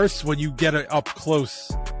even worse when you get it up close.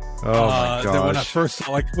 Oh my gosh! Than when I first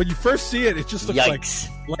saw, when you first see it, it just looks like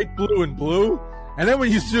light blue and blue, and then when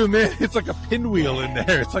you zoom in, it's like a pinwheel in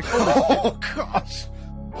there. It's like, oh gosh,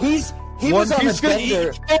 he was on a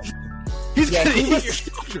bender. He's gonna eat your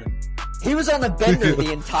children. He was on a bender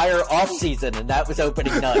the entire offseason, and that was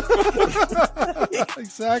opening night.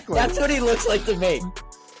 Exactly. That's what he looks like to me.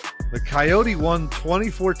 The Coyote won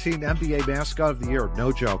 2014 NBA Mascot of the Year.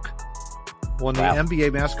 No joke. Won the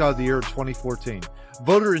NBA Mascot of the Year in 2014.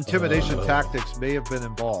 Voter intimidation tactics may have been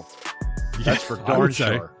involved. That's for darn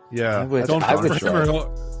sure. Yeah. Don't vote for him,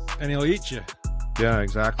 and he'll eat you. Yeah,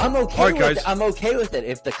 exactly. I'm okay with it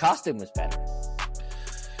if the costume was better.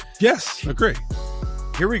 Yes, agree.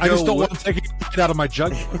 Here we go. I just don't want to take it out of my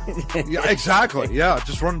jugular. Yeah, exactly. Yeah,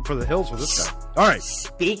 just running for the hills with this guy. All right.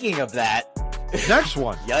 Speaking of that. Next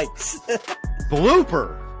one. Yikes.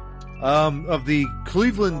 Blooper of the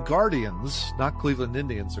Cleveland Guardians. Not Cleveland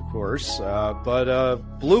Indians, of course, but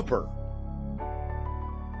Blooper.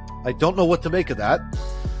 I don't know what to make of that.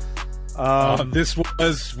 This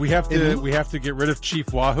was we have to get rid of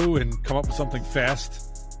Chief Wahoo and come up with something fast.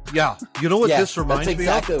 Yeah, you know what this reminds me of? That's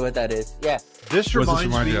exactly what that is. Yeah. This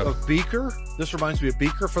reminds me of Beaker. This reminds me of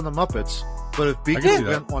Beaker from the Muppets. But if Beaker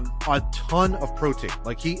went on a ton of protein,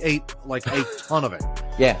 like he ate like a ton of it.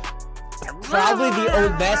 Yeah. Probably the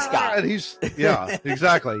old mascot. And he's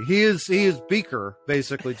exactly. He is Beaker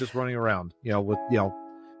basically just running around,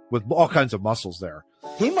 with all kinds of muscles there.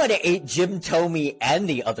 He might have ate Jim Thome and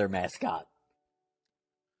the other mascot.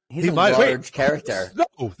 He's a large character.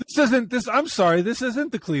 No, this isn't this. I'm sorry, this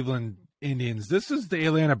isn't the Cleveland Indians. This is the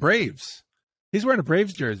Atlanta Braves. He's wearing a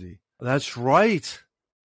Braves jersey. That's right.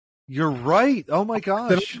 You're right. Oh my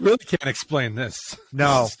gosh! I really can't explain this.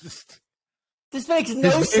 No, this makes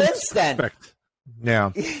no sense. Then,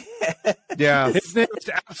 yeah, yeah. His name is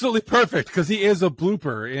absolutely perfect because he is a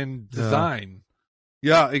blooper in design.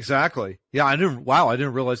 Yeah, exactly. Yeah, I didn't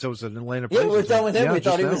realize that was an Atlanta Braves. Yeah, we're done with him. We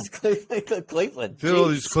thought he was Cleveland.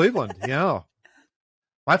 He's Cleveland. Yeah,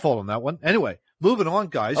 my fault on that one. Anyway, moving on,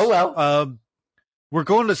 guys. Oh well. We're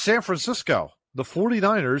going to San Francisco. The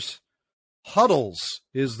 49ers. Huddles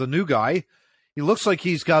is the new guy. He looks like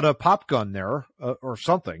he's got a pop gun there or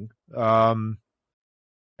something. And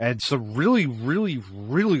some really, really,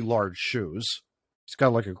 really large shoes. He's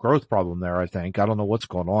got like a growth problem there, I think. I don't know what's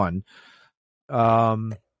going on.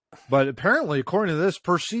 But apparently, according to this,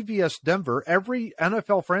 per CBS Denver, every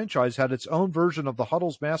NFL franchise had its own version of the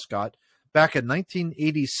Huddles mascot back in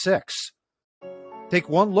 1986. Take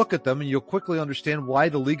one look at them and you'll quickly understand why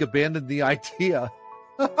the league abandoned the idea.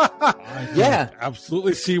 I Yeah. can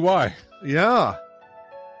absolutely see why. Yeah.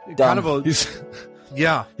 Dumb. Kind of a,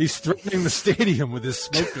 yeah. He's threatening the stadium with his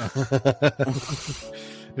smoke gun.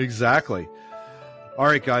 Exactly. All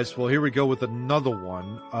right, guys. Well, here we go with another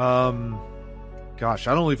one. Gosh,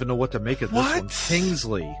 I don't even know what to make of this one.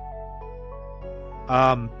 Kingsley.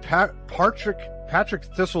 Patrick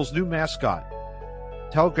Thistle's new mascot.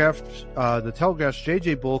 The Telegraph's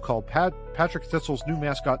J.J. Bull called Patrick Thistle's new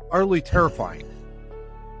mascot utterly terrifying.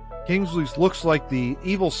 Kingsley's looks like the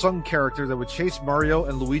evil sun character that would chase Mario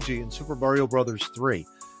and Luigi in Super Mario Brothers 3.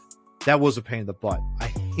 That was a pain in the butt. I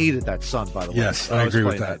hated that sun, by the way. Yes, when I was agree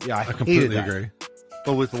with playing that. Yeah, I completely hated that. agree.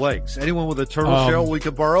 But with legs. Anyone with a turtle shell we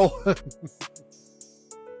could borrow?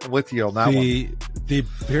 I'm with you on that one.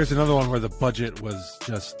 Here's another one where the budget was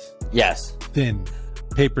just Yes. thin,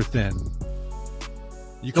 paper thin.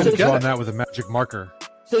 You could have get drawn it. that with a magic marker.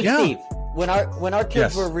 So Yeah. Steve, when our kids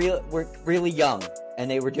Yes. were really young and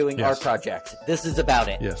they were doing Yes. art projects, this is about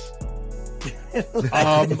it. Yes. Like,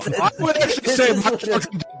 I would actually this say is my what-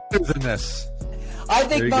 children did better than this. I There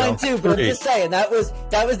think you mine go. too, but I'm Great. just saying that was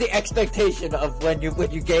the expectation of when you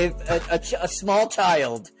gave a small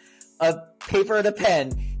child a paper and a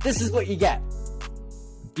pen. This is what you get.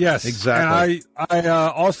 Yes, Exactly. And I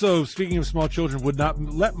also, speaking of small children, would not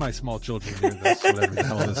let my small children hear this, whatever the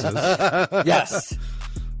hell this is. Yes.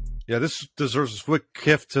 Yeah, this deserves a quick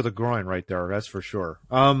kiff to the groin right there. That's for sure.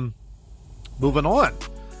 Moving on.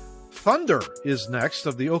 Thunder is next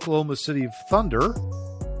of the Oklahoma City Thunder.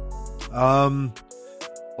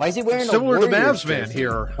 Why is he wearing Similar a to Warriors Mavs Man jersey?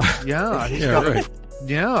 here. Yeah, he's Yeah, got right.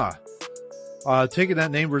 yeah. Taking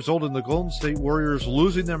that name resulted in the Golden State Warriors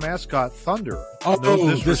losing their mascot, Thunder. Oh, No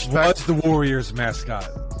this disrespect- was the Warriors mascot.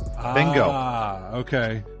 Bingo. Ah,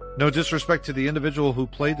 okay. No disrespect to the individual who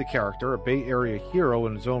played the character, a Bay Area hero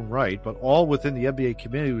in his own right, but all within the NBA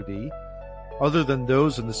community, other than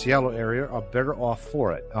those in the Seattle area, are better off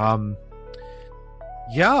for it.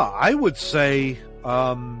 Yeah, I would say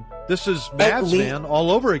this is Mavs Man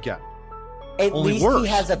all over again. At Only least worse. he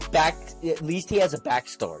has a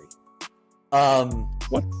backstory.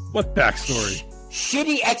 What backstory?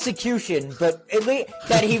 Shitty execution, but at least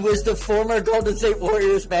that he was the former Golden State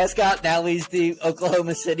Warriors mascot. Now he's the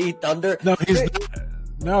Oklahoma City Thunder.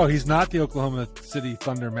 No, he's not the Oklahoma City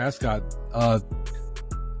Thunder mascot.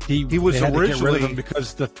 He was they had to get rid originally- of him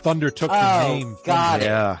because the Thunder took the Oh, name. got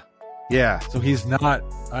Thunder. it. Yeah. So he's not.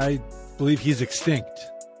 I believe he's extinct.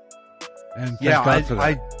 And thank Yeah, God for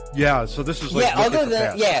that. so this is like Yeah, look other at the than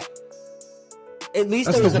past. yeah. At least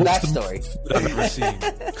That's there was a the worst backstory. I've ever seen.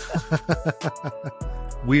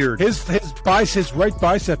 Weird. His right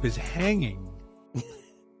bicep is hanging.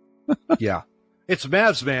 Yeah. It's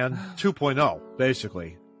Mavs Man 2.0,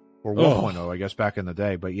 basically. Or 1.0, I guess, back in the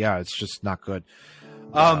day. But yeah, it's just not good.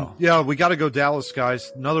 Wow. Yeah, we got to go Dallas,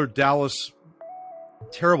 guys. Another Dallas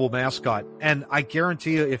terrible mascot. And I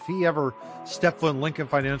guarantee you, if he ever stepped foot in Lincoln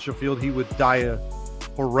Financial Field, he would die a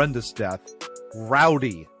horrendous death.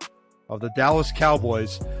 Rowdy of the Dallas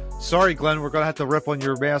Cowboys. Sorry, Glenn, we're going to have to rip on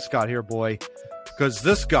your mascot here, boy. Because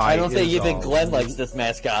this guy I don't think is, even Glenn likes this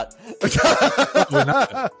mascot. We're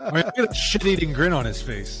not. I mean, I got a shit-eating grin on his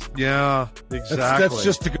face. Yeah, exactly. That's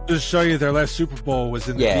just to show you their last Super Bowl was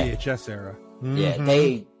in the Yeah. VHS era. Yeah,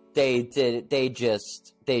 Mhm.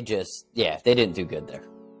 they didn't do good there.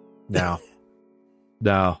 No.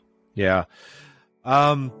 Yeah.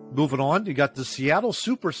 Moving on, you got the Seattle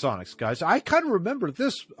Supersonics, guys. I kind of remember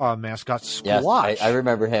this mascot, Yes, Squatch. I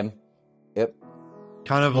remember him. Yep.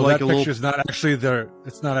 Kind of Well, like that a little. picture's not actually their.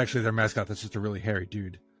 It's not actually their mascot. That's just a really hairy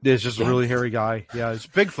dude. It's just a really hairy guy. Yeah, it's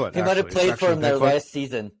Bigfoot. He might have actually. played It's for him actually there Bigfoot. last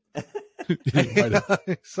season. He might have.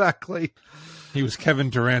 Exactly. He was Kevin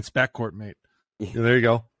Durant's backcourt mate. Yeah, there you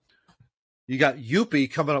go. You got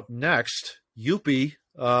Yuppie coming up next. Yuppie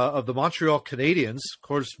of the Montreal Canadiens, of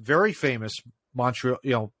course, very famous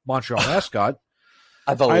Montreal mascot.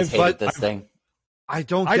 I've always I've- hated but this thing. I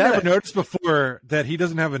don't I get never it. noticed before that he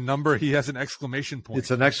doesn't have a number. He has an exclamation point. It's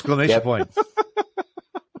an exclamation Yep. point.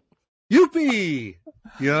 Yuppie!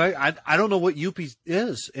 You know, I don't know what Yuppie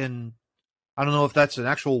is, and I don't know if that's an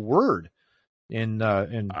actual word in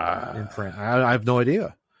France. I have no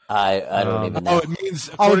idea. I don't even know. Oh, it means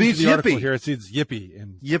according means to the article yippee. here, it means yippee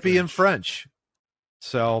in Yippie in French.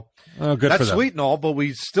 So Oh, good for that's them. sweet and all, but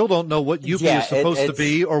we still don't know what Yuppie Yeah, is supposed to it's-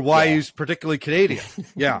 be or why yeah. he's particularly Canadian.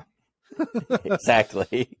 Yeah.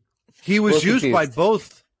 Exactly. He was Well used by confused.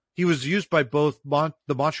 both He was used by both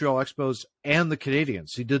the Montreal Expos and the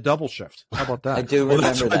Canadiens. He did double shift. How about that? I do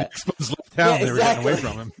remember that. The Expos left town. Yeah, They were getting away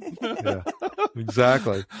from him. Yeah,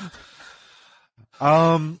 exactly.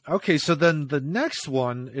 Okay, so then the next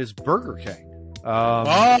one is Burger King.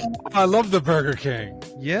 I love the Burger King.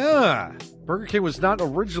 Yeah. Burger King was not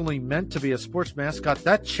originally meant to be a sports mascot.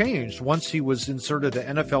 That changed once he was inserted to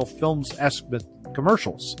NFL Films-esque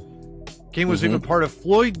commercials. King was even part of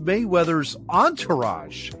Floyd Mayweather's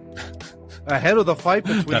entourage ahead of the fight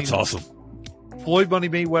between That's awesome. Floyd Money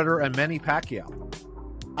Mayweather and Manny Pacquiao.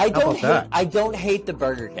 I don't hate the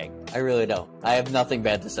Burger King. I really don't. I have nothing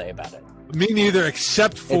bad to say about it. Me neither,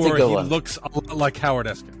 except for he one. looks a lot like Howard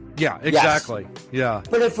Eskin. Yeah, exactly. Yes. Yeah.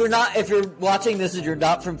 But if you're watching this and you're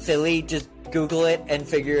not from Philly, just Google it and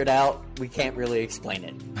figure it out. We can't really explain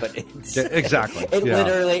it, but it's exactly. It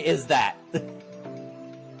literally is that.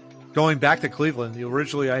 Going back to Cleveland, I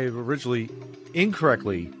originally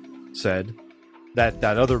incorrectly said that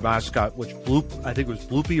other mascot, which I think it was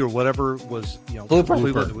Bloopy or whatever was, Blooper.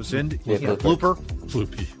 Cleveland. It was Blooper.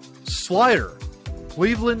 Bloopy. Slider.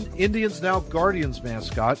 Cleveland Indians now Guardians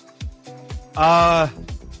mascot.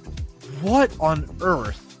 What on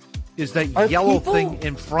earth is that yellow thing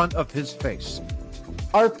in front of his face?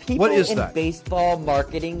 Are people in that? baseball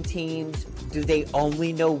marketing teams, do they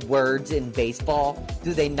only know words in baseball?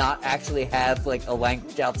 Do they not actually have like a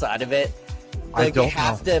language outside of it? Like they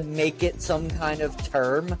have to make it some kind of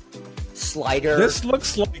term? Slider. This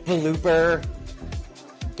looks like blooper.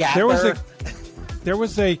 Gapper. There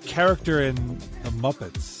was a character in the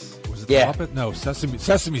Muppets. Was it the Muppet? No,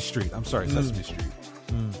 Sesame Street. I'm sorry, Sesame Street.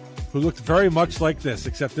 Who looked very much like this,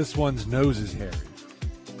 except this one's nose is hairy.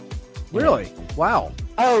 Really? Wow.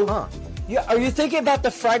 Oh, yeah. Are you thinking about the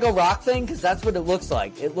Fraggle Rock thing? Because that's what it looks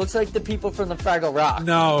like. It looks like the people from the Fraggle Rock.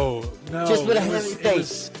 No. Just with a hairy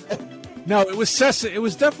face. It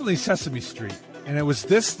was definitely Sesame Street, and it was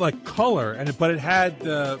this like color, but it had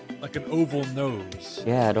like an oval nose.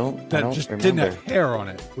 Yeah, I don't didn't have hair on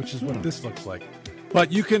it, which is what this looks like. But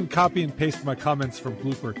you can copy and paste my comments from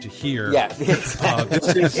Blooper to here. Yeah, exactly.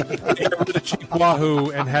 This is the Chief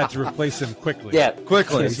Wahoo and had to replace him quickly. Yeah,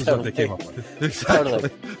 quickly. This is what they came up with. Exactly.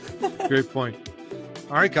 Great point.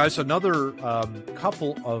 All right, guys. Another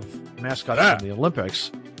couple of mascots from the Olympics: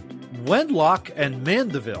 Wenlock and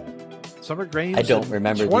Mandeville. Summer Games. I don't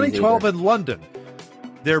remember 2012 in London.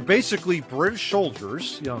 They're basically British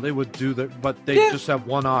soldiers. They would do that, but they just have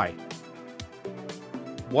one eye.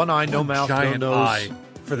 One eye, no mouth, no nose. Eye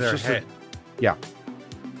for their head.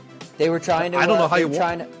 They were trying to. I don't know how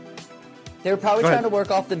They were probably trying to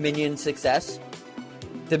work off the Minion success,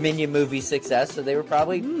 the Minion movie success. So they were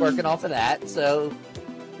probably working off of that. So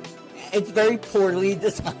it's very poorly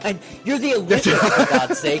designed. You're the Olympics, for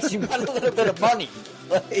God's sakes. You got a little bit of money.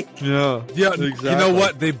 Yeah. Exactly. You know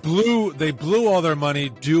what? They blew all their money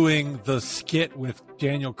doing the skit with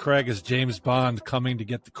Daniel Craig as James Bond coming to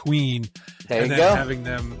get the Queen, there and you then go. having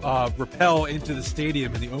them rappel into the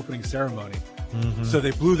stadium in the opening ceremony. So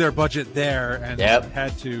they blew their budget there and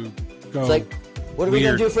had to go. It's like, what are we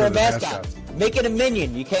going to do for a mascot? Make it a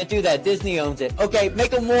Minion. You can't do that. Disney owns it. Okay,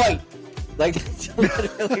 make them white. Like,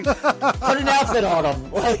 literally, put an outfit on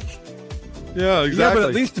them. Like. Yeah, exactly. Yeah, but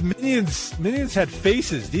at least the Minions had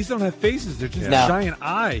faces. These don't have faces. They're just giant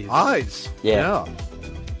eyes. Eyes. Yeah.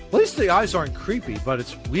 At least the eyes aren't creepy, but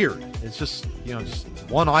it's weird. It's just, just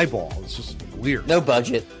one eyeball. It's just weird. No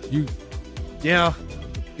budget. Yeah,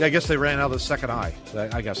 I guess they ran out of the second eye.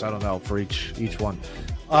 I guess, I don't know, for each one.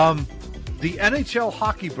 The NHL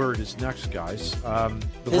hockey bird is next, guys. This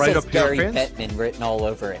right has up here, Gary fans. Bettman written all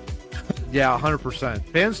over it. Yeah, 100%.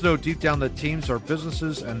 Fans know deep down that teams are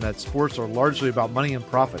businesses and that sports are largely about money and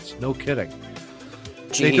profits. No kidding.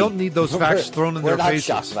 They don't need those facts thrown in their faces.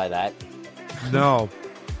 We're not shocked by that. No.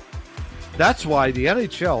 That's why the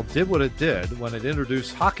NHL did what it did when it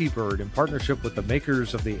introduced Hockey Bird in partnership with the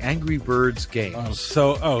makers of the Angry Birds games.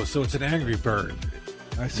 So it's an Angry Bird.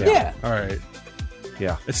 I see. Yeah. All right.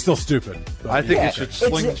 Yeah. It's still stupid. I think you should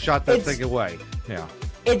slingshot that thing away. Yeah.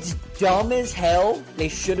 It's dumb as hell. They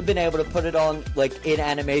should have been able to put it on, like, in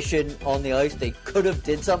animation on the ice. They could have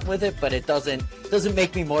did something with it, but it doesn't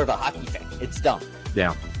make me more of a hockey fan. It's dumb.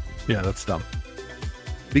 Yeah. Yeah, that's dumb.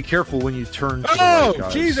 Be careful when you turn to the right,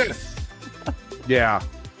 guys. Jesus! Yeah.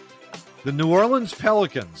 The New Orleans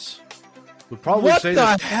Pelicans would probably say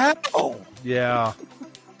what the hell? Yeah.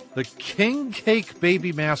 The King Cake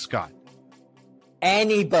baby mascot.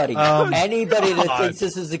 Anybody that thinks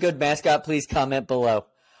this is a good mascot, please comment below.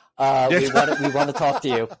 We want to talk to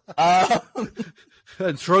you.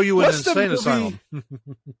 And throw you in an insane asylum.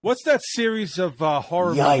 What's that series of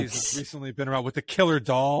horror movies that's recently been around with the killer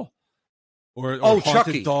doll? or Chucky.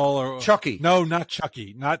 Haunted Doll, or Chucky. No, not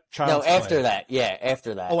Chucky, not Child's No, after Play. that. Yeah,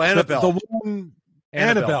 after that. Oh, Annabelle. The one,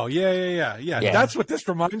 Annabelle. Yeah. That's what this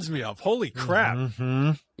reminds me of. Holy crap.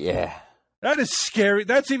 Mm-hmm. Yeah. That is scary.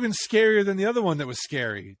 That's even scarier than the other one that was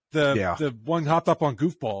scary. The one hopped up on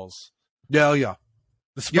Goofballs. Yeah.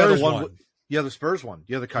 The Spurs the one. The Spurs one.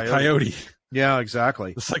 Yeah, the Coyote. Coyote. Yeah,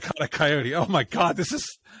 exactly. The psychotic coyote. Oh my God,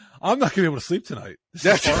 I'm not gonna be able to sleep tonight.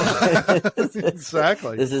 This is horrible.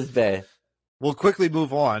 Exactly. This is bad. We'll quickly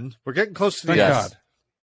move on. We're getting close to the Thank end. God.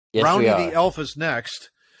 Yes, Brownie we are. the Elf is next.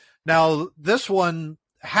 Now, this one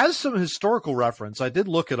has some historical reference. I did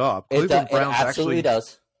look it up. It Cleveland absolutely actually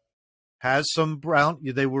does. has some brown.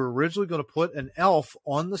 They were originally going to put an elf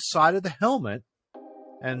on the side of the helmet,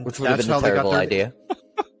 and Which would have that's been how a they got terrible their idea.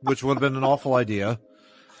 which would have been an awful idea.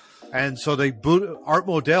 And so they Art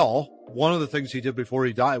Modell. One of the things he did before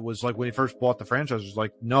he died was like when he first bought the franchise was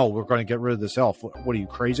like, no, we're going to get rid of this elf. What are you,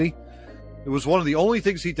 crazy? It was one of the only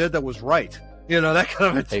things he did that was right. That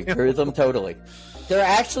kind of a I agree with them totally. They're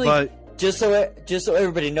actually just so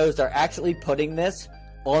everybody knows, they're actually putting this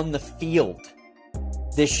on the field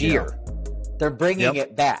this year. They're bringing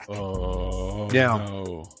it back. Oh, Yeah.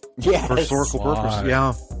 no. Yes. For historical purpose.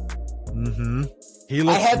 Yeah. Mm-hmm. He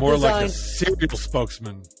looks more like a designed- serial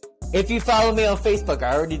spokesman. If you follow me on Facebook,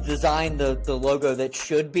 I already designed the logo that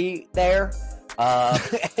should be there. And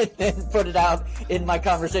then put it out in my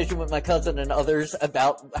conversation with my cousin and others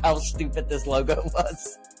about how stupid this logo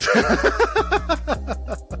was.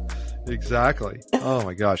 Exactly. Oh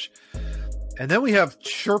my gosh. And then we have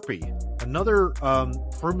Chirpy, another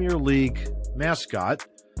Premier League mascot.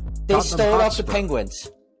 They Tottenham stole it off the Hotspur. Penguins.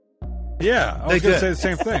 Yeah, I They was going did. to say the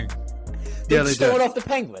same thing. Yeah, they stole did. it off the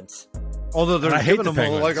Penguins. Although they're I hate giving the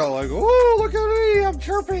them all like, Penguins. oh, look at me, I'm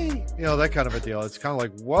Chirpy. That kind of a deal. It's kind of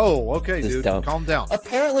like, whoa, okay, This is dude, dumb. calm down.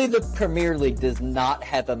 Apparently, the Premier League does not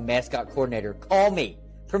have a mascot coordinator. Call me.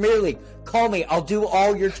 Premier League, call me. I'll do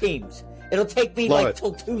all your teams. It'll take me Love it.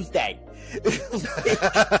 till Tuesday.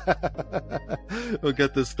 We'll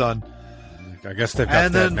get this done. I guess they've got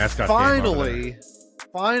And that then mascot game over there.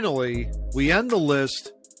 finally, we end the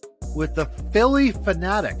list with the Philly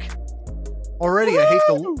Fanatic. Already, I hate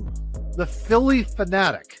the Philly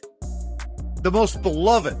Fanatic, the most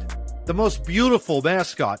beloved, the most beautiful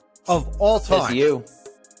mascot of all time.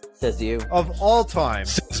 Says you. Of all time.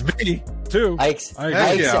 Says me too. I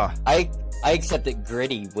Heck accepted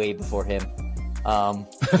Gritty way before him.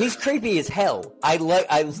 He's creepy as hell. I love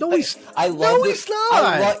he's it.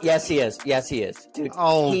 not. Yes, he is. Yes, he is. Dude,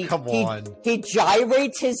 Oh, come on. He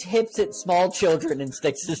gyrates his hips at small children and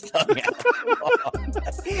sticks his tongue out.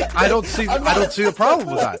 I don't see the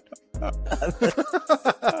problem with that.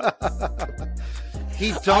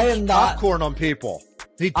 He dumps popcorn on people.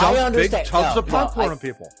 He dumps big tubs of popcorn on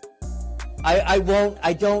people.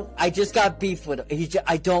 I just got beef with him.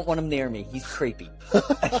 I don't want him near me. He's creepy.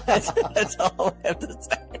 That's all I have to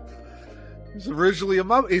say. He's originally a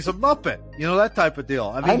Muppet. He's a Muppet. That type of deal.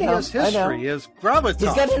 I mean, he has history. He has gravitas.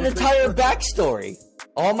 He's got an entire backstory.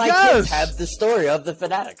 All my kids have the story of the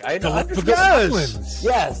Fanatic. I know.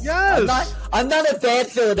 Yes. I'm not a bad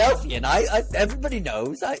Philadelphian. Everybody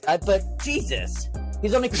knows. But Jesus,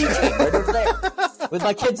 he's on a keychain right over there with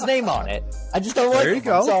my kid's name on it. I just don't like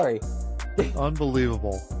him. I'm sorry.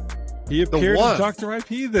 Unbelievable. He appeared in Dr.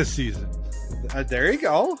 IP this season. There you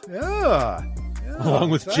go. Yeah. Along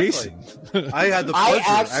with Jason. I had the pleasure.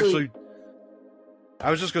 Actually,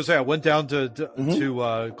 I was just going to say, I went down to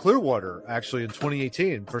Clearwater, actually, in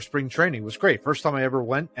 2018 for spring training. It was great. First time I ever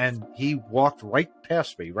went, and he walked right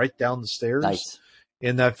past me, right down the stairs. Nice.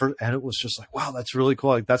 And it was just like, wow, that's really cool.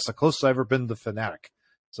 Like, that's the closest I've ever been to the Fanatic.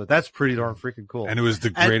 So that's pretty darn freaking cool. And it was the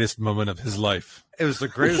greatest moment of his life. It was the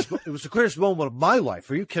greatest. It was the greatest moment of my life.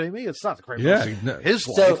 Are you kidding me? It's not the greatest moment of his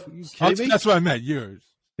life. Are you kidding me? That's what I meant. Yours.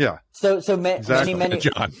 Yeah. So exactly.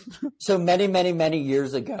 many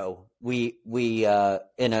years ago, we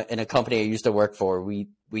in a company I used to work for, we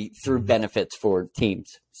threw benefits for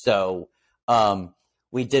teams. So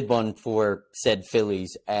we did one for said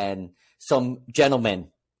Phillies, and some gentleman,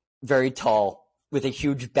 very tall, with a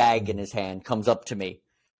huge bag in his hand, comes up to me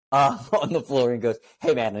on the floor and goes,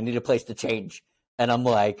 "Hey man, I need a place to change." And I'm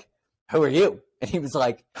like, "Who are you?" And he was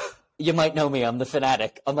like, "You might know me. I'm the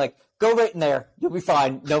Fanatic." I'm like, "Go right in there. You'll be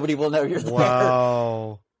fine. Nobody will know you're there."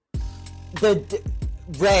 Wow.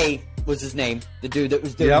 Ray was his name, the dude that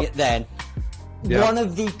was doing it then. Yep. One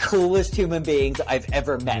of the coolest human beings I've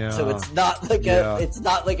ever met. Yeah. So it's not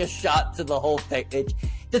like a shot to the whole thing.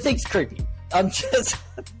 The thing's creepy. I'm just.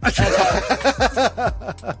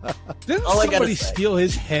 Didn't somebody steal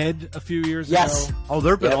his head a few years ago? Oh,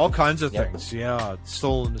 there have been all kinds of things. Yeah,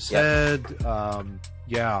 stolen his head.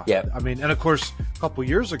 Yeah. Yeah. I mean, and of course, a couple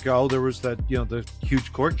years ago, there was that, the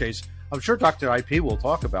huge court case. I'm sure Dr. IP will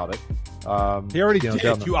talk about it. He already did.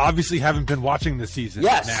 You obviously haven't been watching this season,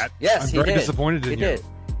 Yes. Matt. Yes, I'm he very did. disappointed in He you. did.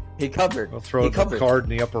 He covered. I'll throw he the covered. card in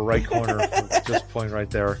the upper right corner. Just point right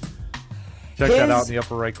there. Check that out in the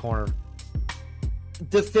upper right corner.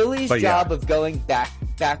 The Phillies' But yeah. job of going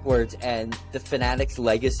backwards and the Fanatics'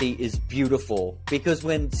 legacy is beautiful because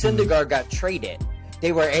when Syndergaard got traded,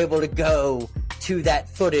 they were able to go to that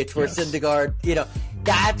footage where Syndergaard,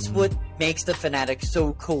 that's what makes the Fanatics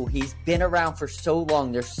so cool. He's been around for so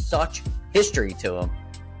long. There's such history to him.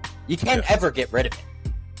 You can't ever get rid of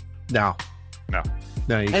it. No,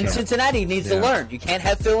 you And can't. Cincinnati needs to learn. You can't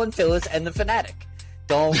have Phil and Phyllis and the Fanatic.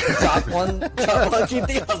 Don't drop one, keep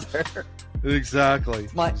the other. Exactly.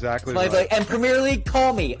 Exactly right. And Premier League,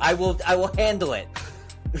 call me. I will handle it.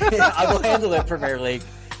 I will handle it, Premier League.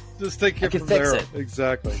 Just take care can from fix there. it.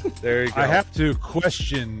 Exactly. There you go. I have to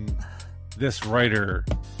question this writer,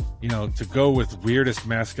 to go with weirdest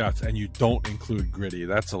mascots and you don't include Gritty.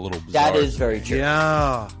 That's a little bizarre. That is very true.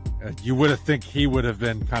 Yeah. You would have think he would have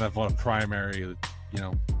been kind of on a primary,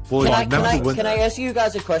 Boy, Can I ask you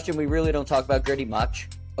guys a question? We really don't talk about Gritty much.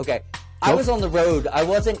 Okay. I was on the road. I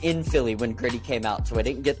wasn't in Philly when Gritty came out, so I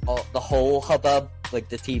didn't get the whole hubbub, like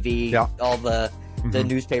the TV, all the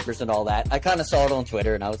newspapers and all that. I kind of saw it on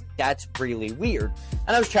Twitter, and I was that's really weird.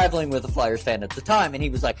 And I was traveling with a Flyers fan at the time, and he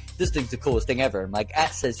was like, this thing's the coolest thing ever. I'm like,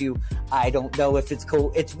 says you, I don't know if it's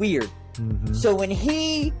cool. It's weird. So when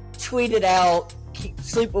he tweeted out,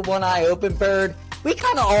 sleep with one eye open, bird, we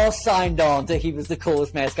kind of all signed on that he was the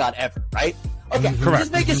coolest mascot ever, right? Okay, Correct.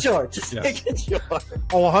 just making sure. Making sure.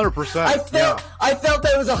 Oh, 100%. I felt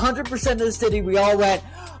that was 100% of the city. We all went,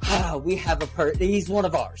 we have he's one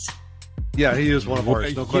of ours. Yeah, he is one of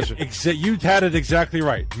ours. No question. You had it exactly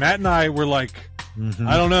right. Matt and I were like,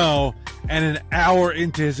 I don't know. And an hour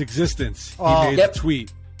into his existence, he made a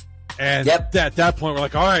tweet. And at that point, we're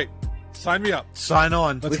like, all right, sign me up. Sign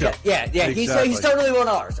on. Let's go. Yeah. Exactly. He's totally one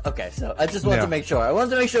of ours. Okay, so I just wanted to make sure. I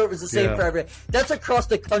wanted to make sure it was the same for everybody. That's across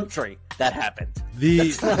the country that happened.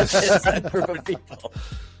 That's not just that group of people.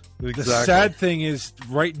 The sad thing is,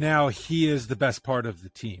 right now, he is the best part of the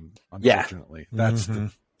team, unfortunately. That's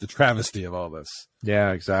the travesty of all this.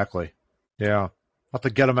 Yeah, exactly. Yeah. Have to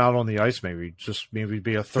get him out on the ice, maybe. Just maybe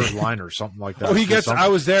be a third line or something like that. I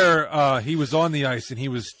was there. He was on the ice, and he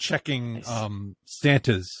was checking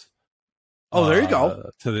Santa's. Oh, there you go.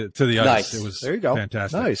 To the ice. Nice. It was there you go.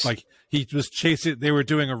 Fantastic. Nice. Like he was chasing. They were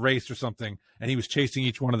doing a race or something, and he was chasing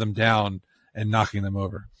each one of them down and knocking them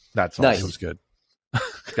over. That's nice. Awesome. It was good.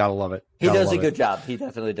 Gotta love it. He does a good job. He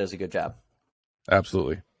definitely does a good job.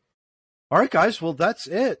 Absolutely. All right, guys. Well, that's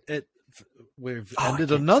it. We've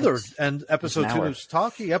ended another episode 2 of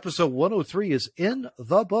Talkie. Episode 103 is in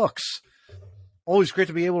the books. Always great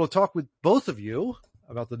to be able to talk with both of you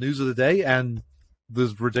about the news of the day and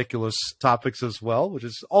the ridiculous topics as well, which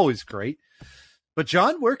is always great. But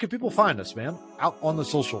John, where can people find us, man? Out on the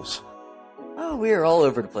socials. Oh, we are all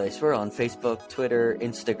over the place. We're on Facebook, Twitter,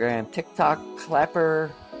 Instagram, TikTok,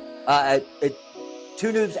 Clapper.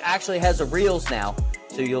 Two Noobs actually has a Reels now,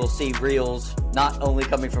 so you'll see Reels not only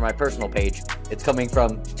coming from my personal page, it's coming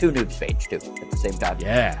from Two Noobs page too at the same time.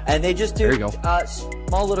 Yeah. And they just do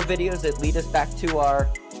small little videos that lead us back to our...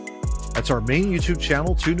 That's our main YouTube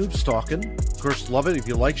channel, Two Noobs Talking. Of course, love it. If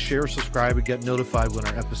you like, share, subscribe, and get notified when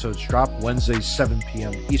our episodes drop, Wednesdays, 7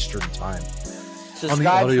 p.m. Eastern Time.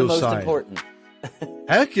 Subscribe is the most important.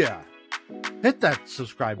 Heck yeah. Hit that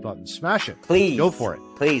subscribe button. Smash it. Please. Go for it.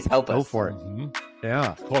 Please help us. Go for it.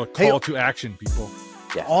 Yeah. Call to action, people.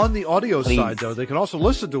 Yeah. On the audio side, though, they can also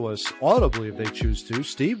listen to us audibly if they choose to.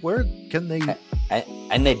 Steve, where can they...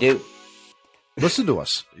 And they do. Listen to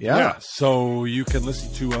us. Yeah. So you can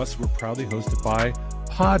listen to us. We're proudly hosted by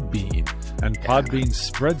Podbean. And Podbean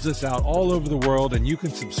spreads us out all over the world, and you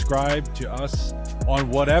can subscribe to us on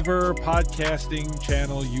whatever podcasting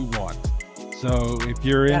channel you want. So if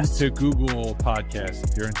you're into Google Podcasts,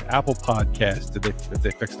 if you're into Apple Podcasts, if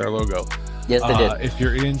they fixed our logo. Yes, they did. If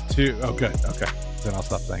you're into... Oh, good. Okay. Then I'll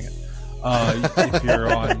stop saying it. If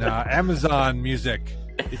you're on Amazon Music,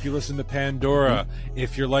 if you listen to Pandora,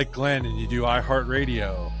 if you're like Glenn and you do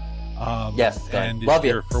iHeartRadio, yes, and love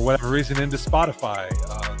if you're for whatever reason into Spotify,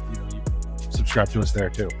 you subscribe to us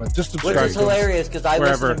there too. But just subscribe. Which is hilarious because I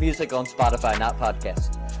wherever. listen to music on Spotify, not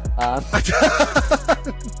podcasts.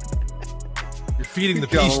 You're feeding the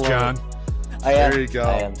beast, John. I am. There you go.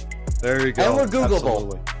 I am. There you go. And we're Googleable.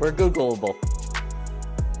 Absolutely. We're Googleable.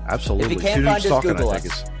 Absolutely. If you can't find us, Google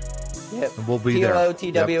us. Yep. And we'll be there.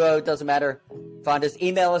 TWO, doesn't matter. Find us.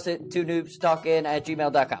 Email us at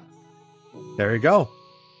 2noobstalking@gmail.com. There you go.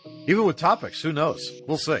 Even with topics, who knows?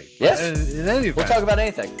 We'll see. Yes. In any event, We'll talk about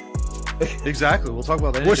anything. exactly. We'll talk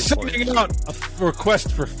about anything. We're sending out a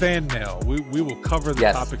request for fan mail. We will cover the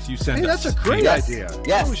topics you send Hey, us. that's a great idea.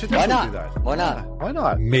 Yes. Oh, we should Why definitely not? do that. Why not? Yeah, why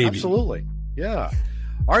not? Maybe. Absolutely. Yeah.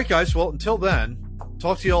 All right, guys. Well, until then,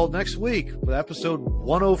 talk to you all next week with episode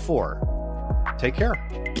 104. Take care.